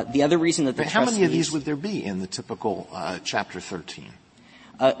 The other reason that the trustees — How many of these would there be in the typical Chapter 13?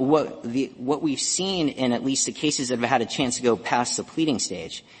 What we've seen in at least the cases that have had a chance to go past the pleading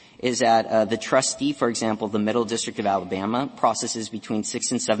stage is that the trustee, for example, the Middle District of Alabama, processes between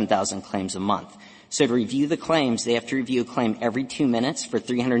 6,000 and 7,000 claims a month. So to review the claims, they have to review a claim every 2 minutes for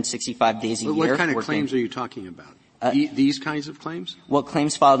 365 days a year. What kind of claims are you talking about? These kinds of claims? Well,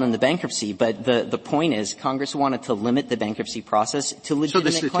 claims filed in the bankruptcy, but the point is Congress wanted to limit the bankruptcy process to legitimate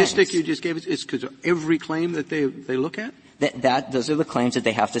claims. So the statistic you just gave is because of every claim that they look at? Those are the claims that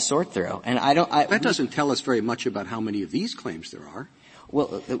they have to sort through. And that doesn't tell us very much about how many of these claims there are.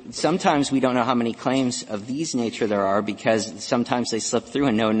 Well, sometimes we don't know how many claims of these nature there are because sometimes they slip through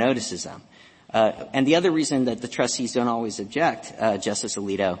and no one notices them. And the other reason that the trustees don't always object, Justice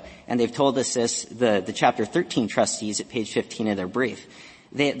Alito, and they've told us this, the Chapter 13 trustees at page 15 of their brief,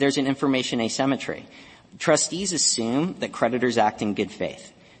 there's an information asymmetry. Trustees assume that creditors act in good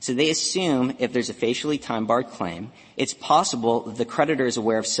faith. So they assume if there's a facially time-barred claim, it's possible the creditor is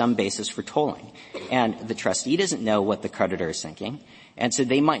aware of some basis for tolling. And the trustee doesn't know what the creditor is thinking. And so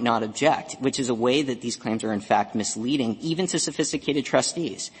they might not object, which is a way that these claims are in fact misleading, even to sophisticated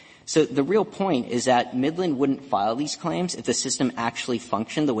trustees. So the real point is that Midland wouldn't file these claims if the system actually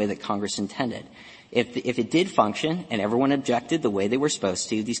functioned the way that Congress intended. If it did function and everyone objected the way they were supposed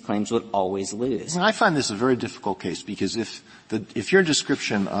to, these claims would always lose. I find this a very difficult case because if your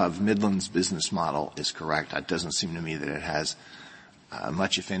description of Midland's business model is correct, it doesn't seem to me that it has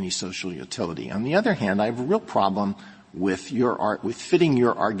much, if any, social utility. On the other hand, I have a real problem with fitting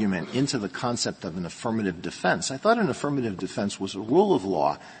your argument into the concept of an affirmative defense. I thought an affirmative defense was a rule of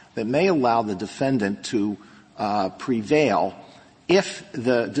law that may allow the defendant to prevail if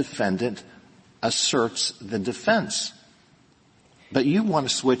the defendant asserts the defense. But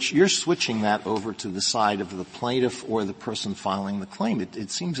you're switching that over to the side of the plaintiff or the person filing the claim. It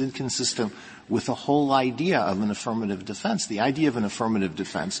seems inconsistent with the whole idea of an affirmative defense. The idea of an affirmative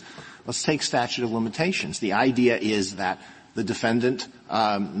defense, let's take statute of limitations. The idea is that the defendant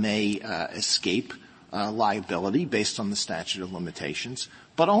may escape liability based on the statute of limitations,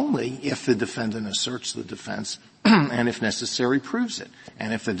 but only if the defendant asserts the defense and, if necessary, proves it.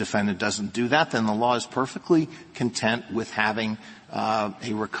 And if the defendant doesn't do that, then the law is perfectly content with having a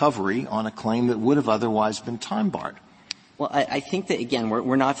recovery on a claim that would have otherwise been time-barred. Well, I think that, again,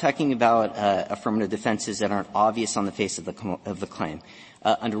 we're not talking about affirmative defenses that aren't obvious on the face of the claim.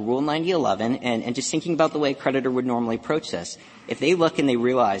 Under Rule 9011, and just thinking about the way a creditor would normally approach this, if they look and they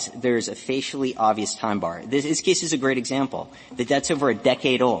realize there's a facially obvious time bar, this case is a great example. The debt's over a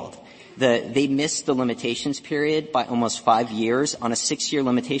decade old. They missed the limitations period by almost 5 years on a 6-year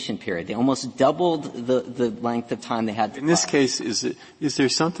limitation period. They almost doubled the length of time they had to file. In this case, is there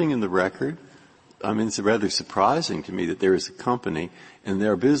something in the record? I mean, it's rather surprising to me that there is a company and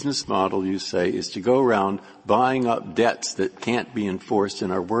their business model, you say, is to go around buying up debts that can't be enforced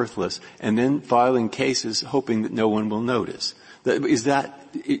and are worthless and then filing cases hoping that no one will notice. Is that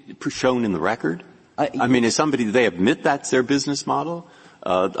shown in the record? I mean, do they admit that's their business model?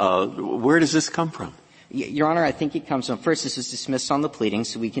 Where does this come from? Your Honor, I think it comes from, first, this is dismissed on the pleading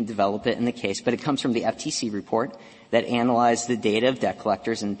so we can develop it in the case, but it comes from the FTC report that analyzed the data of debt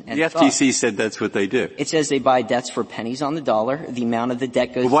collectors and the FTC said that's what they do. It says they buy debts for pennies on the dollar. The amount of the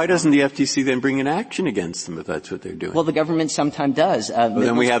debt goes. Well, why doesn't the FTC then bring an action against them if that's what they're doing? Well, the government sometimes does. Well,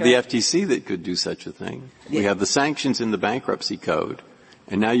 then we have the FTC that could do such a thing. Yeah. We have the sanctions in the bankruptcy code.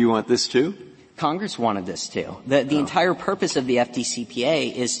 And now you want this too? Congress wanted this too. The entire purpose of the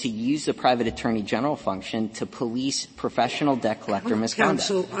FDCPA is to use the private attorney general function to police professional debt collector misconduct.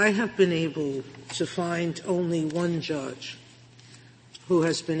 Counsel, I have been able to find only one judge who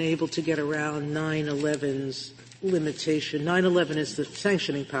has been able to get around 911's limitation. 911 is the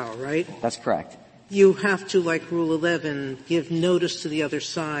sanctioning power, right? That's correct. you have to, like Rule 11, give notice to the other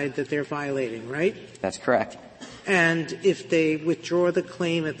side that they're violating, right? That's correct. And if they withdraw the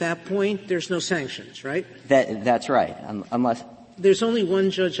claim at that point, there's no sanctions, right? That's right. Unless there's only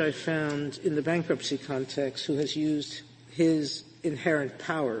one judge I found in the bankruptcy context who has used his inherent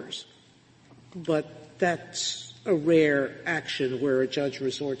powers, but that's a rare action where a judge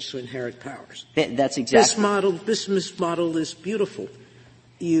resorts to inherent powers. That's exactly. This model is beautiful.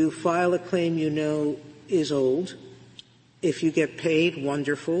 You file a claim you know is old. If you get paid,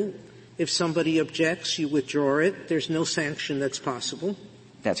 wonderful. If somebody objects, you withdraw it. There's no sanction that's possible.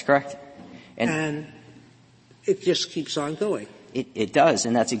 That's correct. And it just keeps on going. It does,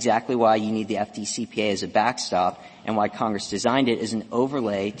 and that's exactly why you need the FDCPA as a backstop and why Congress designed it as an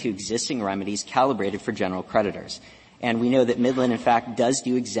overlay to existing remedies calibrated for general creditors. And we know that Midland, in fact, does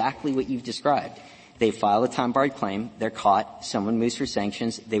do exactly what you've described. They file a time-barred claim, they're caught, someone moves for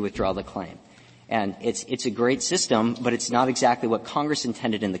sanctions, they withdraw the claim. And it's a great system, but it's not exactly what Congress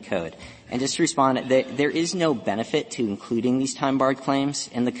intended in the code. And just to respond, there is no benefit to including these time-barred claims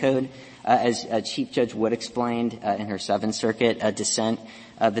in the code. As Chief Judge Wood explained in her Seventh Circuit dissent,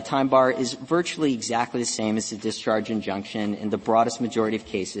 the time bar is virtually exactly the same as the discharge injunction in the broadest majority of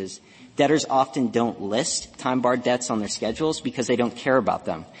cases. Debtors often don't list time-barred debts on their schedules because they don't care about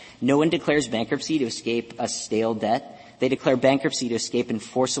them. No one declares bankruptcy to escape a stale debt. They declare bankruptcy to escape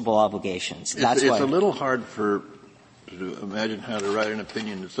enforceable obligations. It's a little hard to imagine how to write an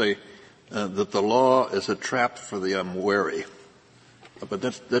opinion to say that the law is a trap for the unwary. But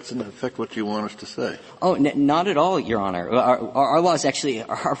that's in effect what you want us to say. Oh, not at all, Your Honor. Our law is actually,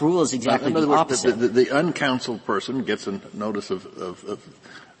 our rule is exactly the opposite. The uncounseled person gets a notice of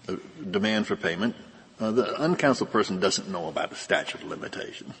demand for payment. The uncounseled person doesn't know about a statute of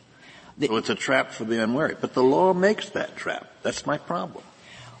limitations. So it's a trap for the unwary. But the law makes that trap. That's my problem.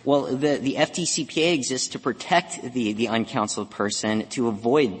 Well, the FDCPA exists to protect the uncounseled person to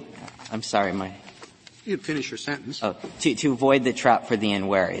avoid, I'm sorry, You'd finish your sentence. To avoid the trap for the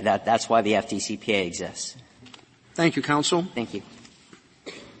unwary. That's why the FDCPA exists. Thank you, counsel. Thank you.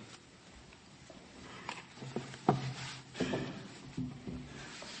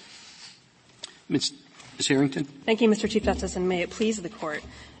 Ms. Harrington. Thank you, Mr. Chief Justice, and may it please the Court.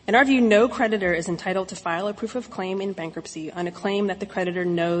 In our view, no creditor is entitled to file a proof of claim in bankruptcy on a claim that the creditor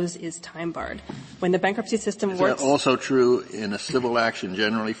knows is time-barred. When the bankruptcy system works— Is that also true in a civil action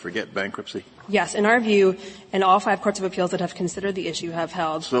generally, forget bankruptcy? Yes. In our view, and all 5 courts of appeals that have considered the issue have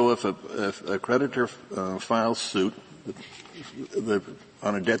held— So if a creditor files suit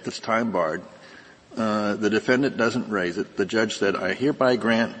on a debt that's time-barred, the defendant doesn't raise it, the judge said, I hereby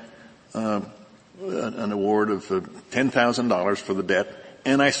grant an award of $10,000 for the debt,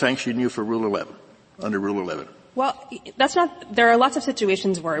 and I sanction you for Rule 11, under Rule 11. Well, that's not — there are lots of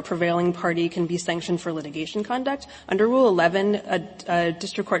situations where a prevailing party can be sanctioned for litigation conduct. Under Rule 11, a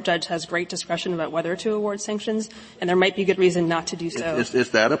district court judge has great discretion about whether to award sanctions, and there might be good reason not to do so.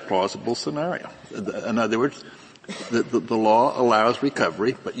 Is that a plausible scenario? In other words, the law allows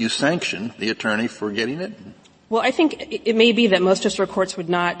recovery, but you sanction the attorney for getting it? Well, I think it may be that most district courts would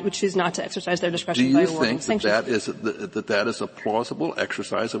choose not to exercise their discretion by awarding sanctions. Do you think that is a plausible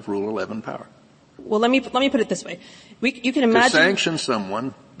exercise of Rule 11 power? Well, let me put it this way. You can imagine— To sanction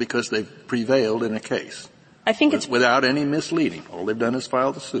someone because they've prevailed in a case. I think it's without any misleading. All they've done is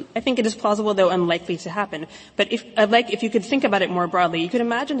file the suit. I think it is plausible, though unlikely to happen. But if you could think about it more broadly, you could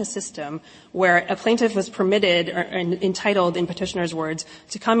imagine a system where a plaintiff was permitted or entitled, in petitioner's words,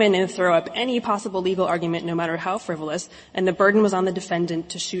 to come in and throw up any possible legal argument, no matter how frivolous, and the burden was on the defendant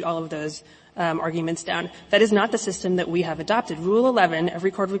to shoot all of those arguments down. That is not the system that we have adopted. Rule 11, every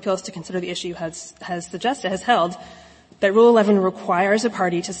court of appeals to consider the issue has held that Rule 11 requires a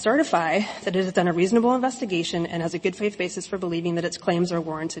party to certify that it has done a reasonable investigation and has a good faith basis for believing that its claims are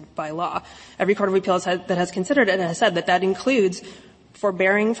warranted by law. Every court of appeals that has considered it has said that includes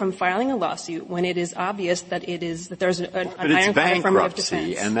forbearing from filing a lawsuit when it is obvious that there's an ironclad affirmative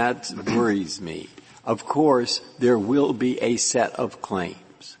defense. And that worries me. Of course, there will be a set of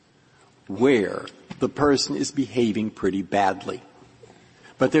claims where the person is behaving pretty badly.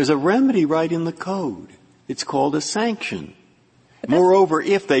 But there's a remedy right in the code. It's called a sanction. Moreover,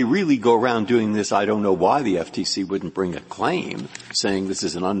 if they really go around doing this, I don't know why the FTC wouldn't bring a claim saying this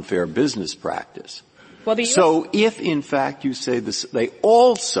is an unfair business practice. Well, so if, in fact, you say this, they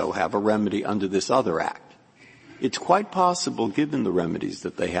also have a remedy under this other act, it's quite possible, given the remedies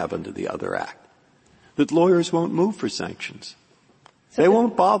that they have under the other act, that lawyers won't move for sanctions. They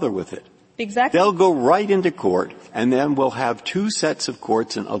won't bother with it. Exactly. They'll go right into court, and then we'll have 2 sets of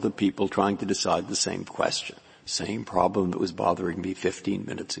courts and other people trying to decide the same question. Same problem that was bothering me 15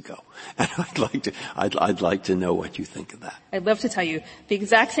 minutes ago. And I'd like to know what you think of that. I'd love to tell you. The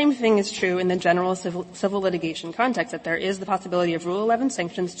exact same thing is true in the general civil litigation context, that there is the possibility of Rule 11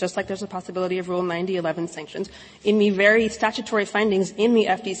 sanctions, just like there's a possibility of Rule 9011 sanctions. In the very statutory findings in the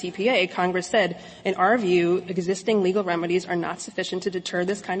FDCPA, Congress said, in our view, existing legal remedies are not sufficient to deter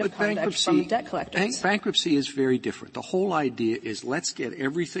this kind of conduct from debt collectors. Bankruptcy is very different. The whole idea is let's get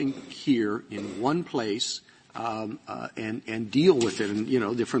everything here in one place, and deal with it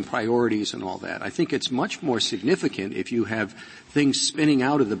and, different priorities and all that. I think it's much more significant if you have things spinning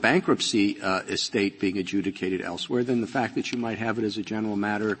out of the bankruptcy estate being adjudicated elsewhere than the fact that you might have it as a general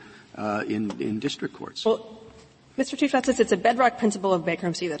matter in district courts. Well, Mr. Chief Justice, it's a bedrock principle of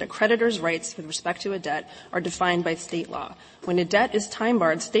bankruptcy that a creditor's rights with respect to a debt are defined by state law. When a debt is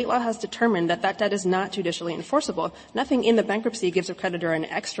time-barred, state law has determined that that debt is not judicially enforceable. Nothing in the bankruptcy gives a creditor an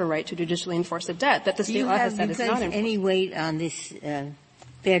extra right to judicially enforce a debt that the state law has said is not enforceable. Any weight on this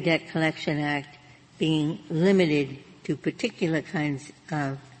Fair Debt Collection Act being limited to particular kinds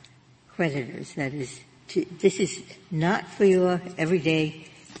of creditors? That is, this is not for your everyday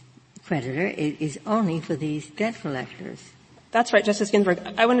creditor. It is only for these debt collectors. That's right, Justice Ginsburg.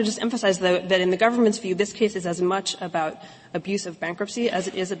 I want to just emphasize, though, that in the government's view, this case is as much about abuse of bankruptcy as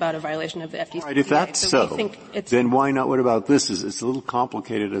it is about a violation of the FDCPA. All right, if that's so, then why not? What about this? It's a little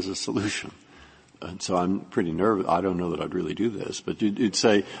complicated as a solution. And so I'm pretty nervous. I don't know that I'd really do this, but you'd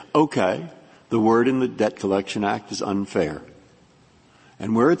say, okay, the word in the Debt Collection Act is unfair.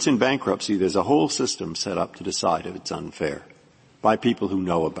 And where it's in bankruptcy, there's a whole system set up to decide if it's unfair by people who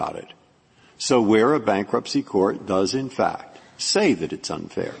know about it. So where a bankruptcy court does, in fact, say that it's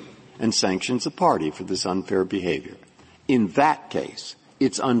unfair and sanctions a party for this unfair behavior, in that case,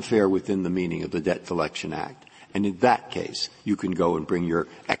 it's unfair within the meaning of the Debt Collection Act. And in that case, you can go and bring your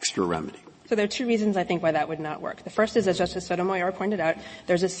extra remedy. So there are two reasons, I think, why that would not work. The first is, as Justice Sotomayor pointed out,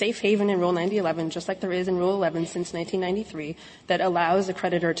 there's a safe haven in Rule 9011, just like there is in Rule 11 since 1993, that allows a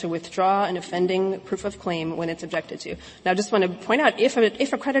creditor to withdraw an offending proof of claim when it's objected to. Now, I just want to point out, if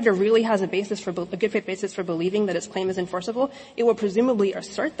a creditor really has a good faith basis for believing that its claim is enforceable, it will presumably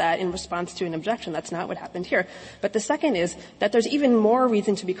assert that in response to an objection. That's not what happened here. But the second is that there's even more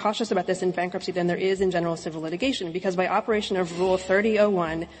reason to be cautious about this in bankruptcy than there is in general civil litigation, because by operation of Rule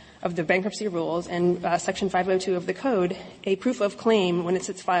 3001 of the bankruptcy rules and Section 502 of the Code, a proof of claim, when it's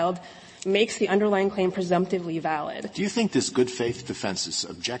filed, makes the underlying claim presumptively valid. Do you think this good faith defense is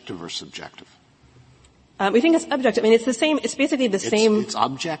objective or subjective? We think it's objective. I mean, it's the same. It's basically the same. It's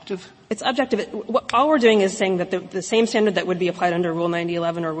objective? It's objective. All we're doing is saying that the same standard that would be applied under Rule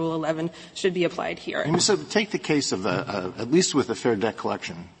 9011 or Rule 11 should be applied here. And so take the case of at least with the Fair Debt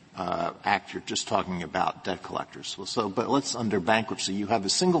Collection Act, you're just talking about debt collectors. But let's, under bankruptcy, you have a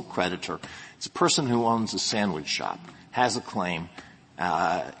single creditor. It's a person who owns a sandwich shop, has a claim.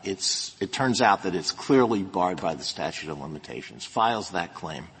 It turns out that it's clearly barred by the statute of limitations, files that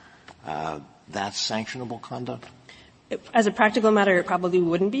claim. That's sanctionable conduct? As a practical matter, it probably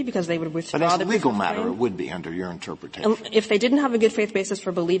wouldn't be, because they would withdraw the proof of claim. But as a legal matter, it would be under your interpretation. If they didn't have a good faith basis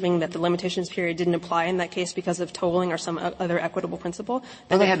for believing that the limitations period didn't apply in that case because of tolling or some other equitable principle.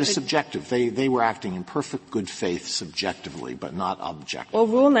 Then they had a subjective. They were acting in perfect good faith subjectively, but not objectively. Well,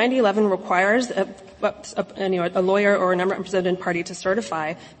 Rule 9011 requires a lawyer or a non-represented party to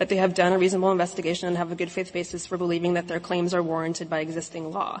certify that they have done a reasonable investigation and have a good faith basis for believing that their claims are warranted by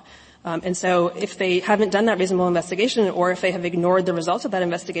existing law. And so if they haven't done that reasonable investigation, or if they have ignored the results of that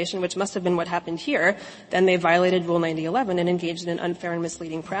investigation, which must have been what happened here, then they violated Rule 9011 and engaged in an unfair and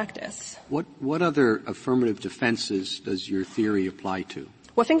misleading practice. What other affirmative defenses does your theory apply to?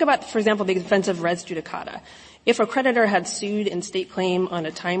 Well, think about, for example, the defense of res judicata. If a creditor had sued in state claim on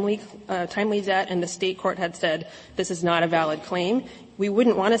a timely debt and the state court had said this is not a valid claim, we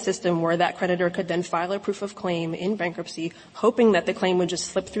wouldn't want a system where that creditor could then file a proof of claim in bankruptcy, hoping that the claim would just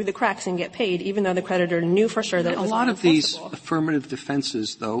slip through the cracks and get paid, even though the creditor knew for sure that it was not enforceable. A lot of these affirmative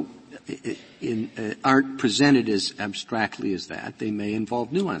defenses, though, aren't presented as abstractly as that. They may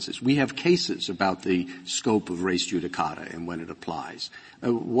involve nuances. We have cases about the scope of res judicata and when it applies.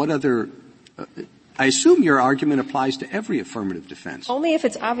 I assume your argument applies to every affirmative defense. Only if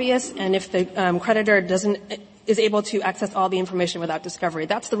it's obvious and if the creditor is able to access all the information without discovery.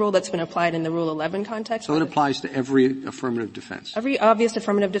 That's the rule that's been applied in the Rule 11 context. So it applies to every affirmative defense? Every obvious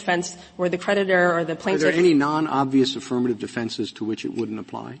affirmative defense where the creditor or the plaintiff... Are there any non-obvious affirmative defenses to which it wouldn't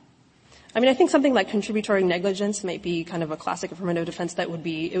apply? I mean, I think something like contributory negligence might be kind of a classic affirmative defense it would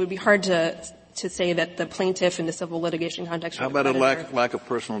be hard to say that the plaintiff in the civil litigation context... How about a lack of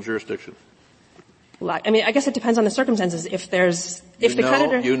personal jurisdiction? I guess it depends on the circumstances. If there's – if the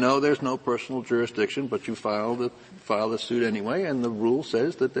creditor – You know there's no personal jurisdiction, but you file the suit anyway, and the rule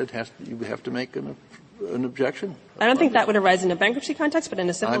says that you have to make an objection. I don't think that would arise in a bankruptcy context, but in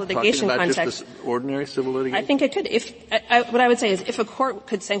a civil litigation context. Just the ordinary civil litigation? I think it could. What I would say is if a court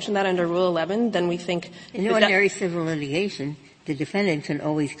could sanction that under Rule 11, then we think in ordinary civil litigation, the defendant can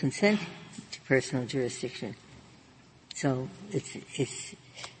always consent to personal jurisdiction. So it's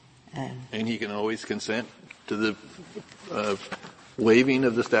and he can always consent to the waiving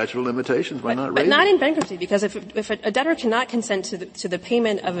of the statute of limitations by not raising it. But not in bankruptcy, because if a debtor cannot consent to the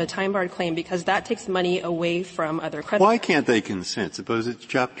payment of a time-barred claim because that takes money away from other creditors. Why can't they consent? Suppose it's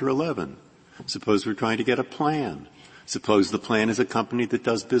Chapter 11. Suppose we're trying to get a plan. Suppose the plan is a company that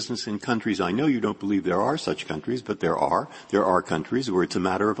does business in countries. I know you don't believe there are such countries, but there are. There are countries where it's a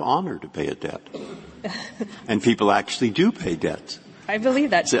matter of honor to pay a debt. And people actually do pay debts. I believe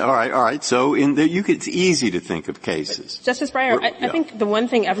that. So, all right. So it's easy to think of cases. Justice Breyer, I think the one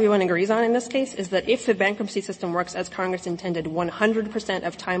thing everyone agrees on in this case is that if the bankruptcy system works as Congress intended, 100%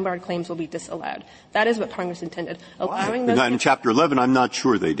 of time-barred claims will be disallowed. That is what Congress intended. Allowing those in Chapter 11, I'm not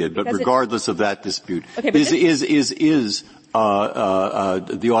sure they did, but regardless of that dispute, is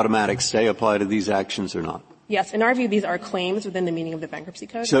the automatic stay apply to these actions or not? Yes, in our view, these are claims within the meaning of the Bankruptcy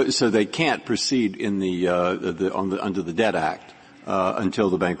Code. So they can't proceed in under the Debt Act until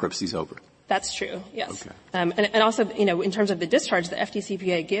the bankruptcy's over. That's true, yes. Okay. And also, in terms of the discharge, the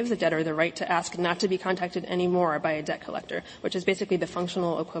FDCPA gives the debtor the right to ask not to be contacted anymore by a debt collector, which is basically the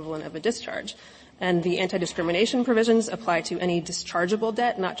functional equivalent of a discharge. And the anti-discrimination provisions apply to any dischargeable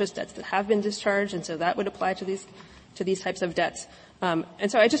debt, not just debts that have been discharged, and so that would apply to these types of debts.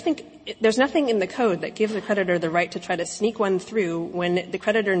 And so I just think there's nothing in the code that gives the creditor the right to try to sneak one through when the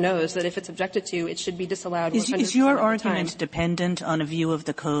creditor knows that if it's objected to, it should be disallowed 100% of the time. Is your argument dependent on a view of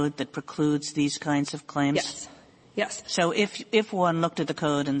the code that precludes these kinds of claims? Yes. So if one looked at the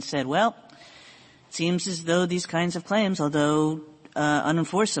code and said, well, it seems as though these kinds of claims, although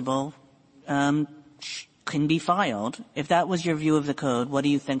unenforceable, can be filed. If that was your view of the code, what do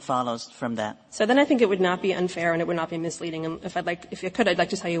you think follows from that? So then I think it would not be unfair and it would not be misleading. And if I could, I'd like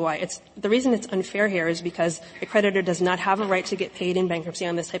to tell you why. The reason it's unfair here is because the creditor does not have a right to get paid in bankruptcy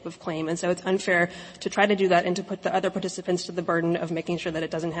on this type of claim. And so it's unfair to try to do that and to put the other participants to the burden of making sure that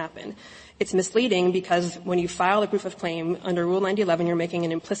it doesn't happen. It's misleading because when you file a proof of claim under Rule 9011, you're making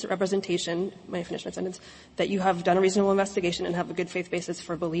an implicit representation, may I finish my sentence, that you have done a reasonable investigation and have a good faith basis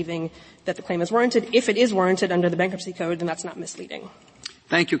for believing that the claim is warranted. If it is warranted under the Bankruptcy Code, then that's not misleading.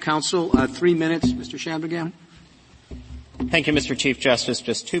 Thank you, counsel. 3 minutes, Mr. Shanmugam. Thank you, Mr. Chief Justice.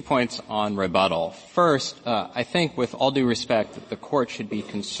 Just 2 points on rebuttal. First, I think with all due respect that the Court should be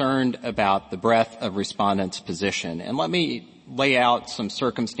concerned about the breadth of Respondent's position. And let me lay out some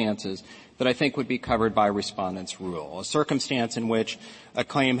circumstances that I think would be covered by Respondent's rule. A circumstance in which a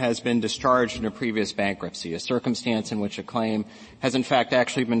claim has been discharged in a previous bankruptcy, a circumstance in which a claim has in fact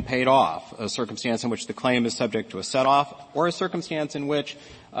actually been paid off, a circumstance in which the claim is subject to a set-off, or a circumstance in which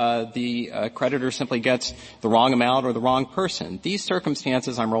the creditor simply gets the wrong amount or the wrong person. These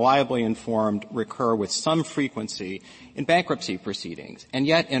circumstances, I'm reliably informed, recur with some frequency in bankruptcy proceedings. And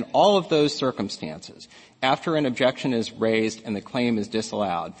yet in all of those circumstances, after an objection is raised and the claim is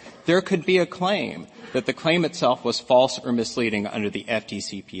disallowed, there could be a claim that the claim itself was false or misleading under the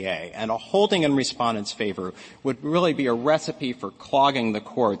FDCPA. And a holding in Respondent's favor would really be a recipe for clogging the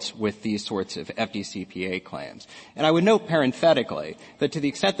courts with these sorts of FDCPA claims. And I would note parenthetically that to the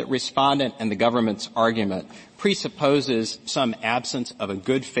extent that Respondent and the government's argument presupposes some absence of a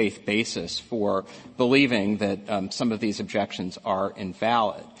good faith basis for believing that some of these objections are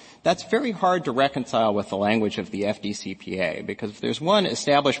invalid, that's very hard to reconcile with the language of the FDCPA, because if there's one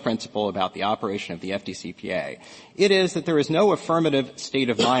established principle about the operation of the FDCPA, it is that there is no affirmative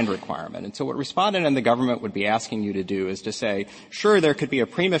state of mind requirement. And so what Respondent and the government would be asking you to do is to say, sure, there could be a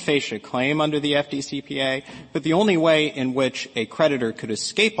prima facie claim under the FDCPA, but the only way in which a creditor could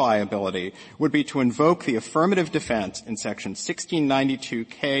escape liability would be to invoke the affirmative defense in Section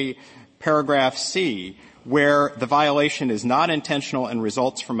 1692K, paragraph C, where the violation is not intentional and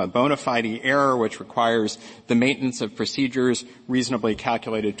results from a bona fide error which requires the maintenance of procedures reasonably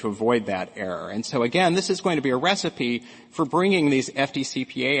calculated to avoid that error. And so again, this is going to be a recipe for bringing these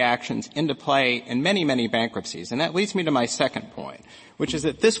FDCPA actions into play in many, many bankruptcies. And that leads me to my second point, which is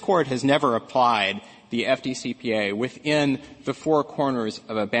that this Court has never applied the FDCPA within the four corners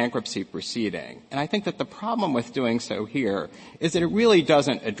of a bankruptcy proceeding. And I think that the problem with doing so here is that it really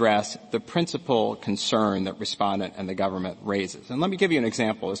doesn't address the principal concern that Respondent and the government raises. And let me give you an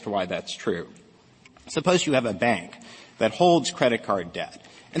example as to why that's true. Suppose you have a bank that holds credit card debt.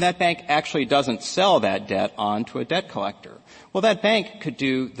 And that bank actually doesn't sell that debt on to a debt collector. Well, that bank could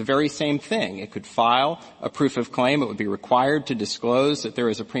do the very same thing. It could file a proof of claim. It would be required to disclose that there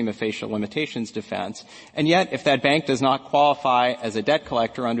is a prima facie limitations defense. And yet, if that bank does not qualify as a debt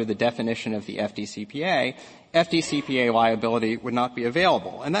collector under the definition of the FDCPA, FDCPA liability would not be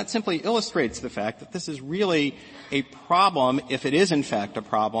available. And that simply illustrates the fact that this is really a problem, if it is in fact a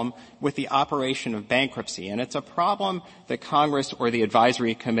problem, with the operation of bankruptcy. And it's a problem that Congress or the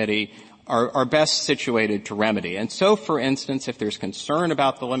advisory committee are best situated to remedy. And so, for instance, if there's concern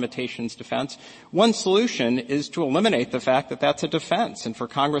about the limitations defense, one solution is to eliminate the fact that that's a defense and for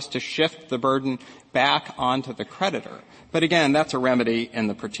Congress to shift the burden back onto the creditor. But again, that's a remedy in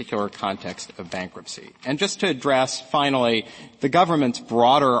the particular context of bankruptcy. And just to address, finally, the government's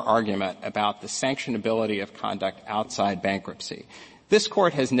broader argument about the sanctionability of conduct outside bankruptcy. This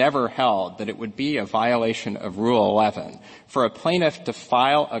Court has never held that it would be a violation of Rule 11 for a plaintiff to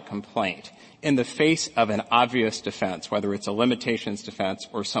file a complaint in the face of an obvious defense, whether it's a limitations defense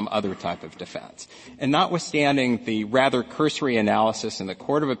or some other type of defense. And notwithstanding the rather cursory analysis in the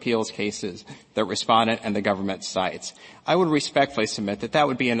Court of Appeals cases that Respondent and the government cites, I would respectfully submit that that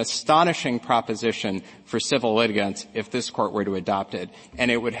would be an astonishing proposition for civil litigants if this Court were to adopt it,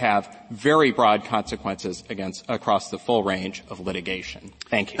 and it would have very broad consequences across the full range of litigation.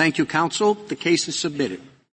 Thank you. Thank you, counsel. The case is submitted.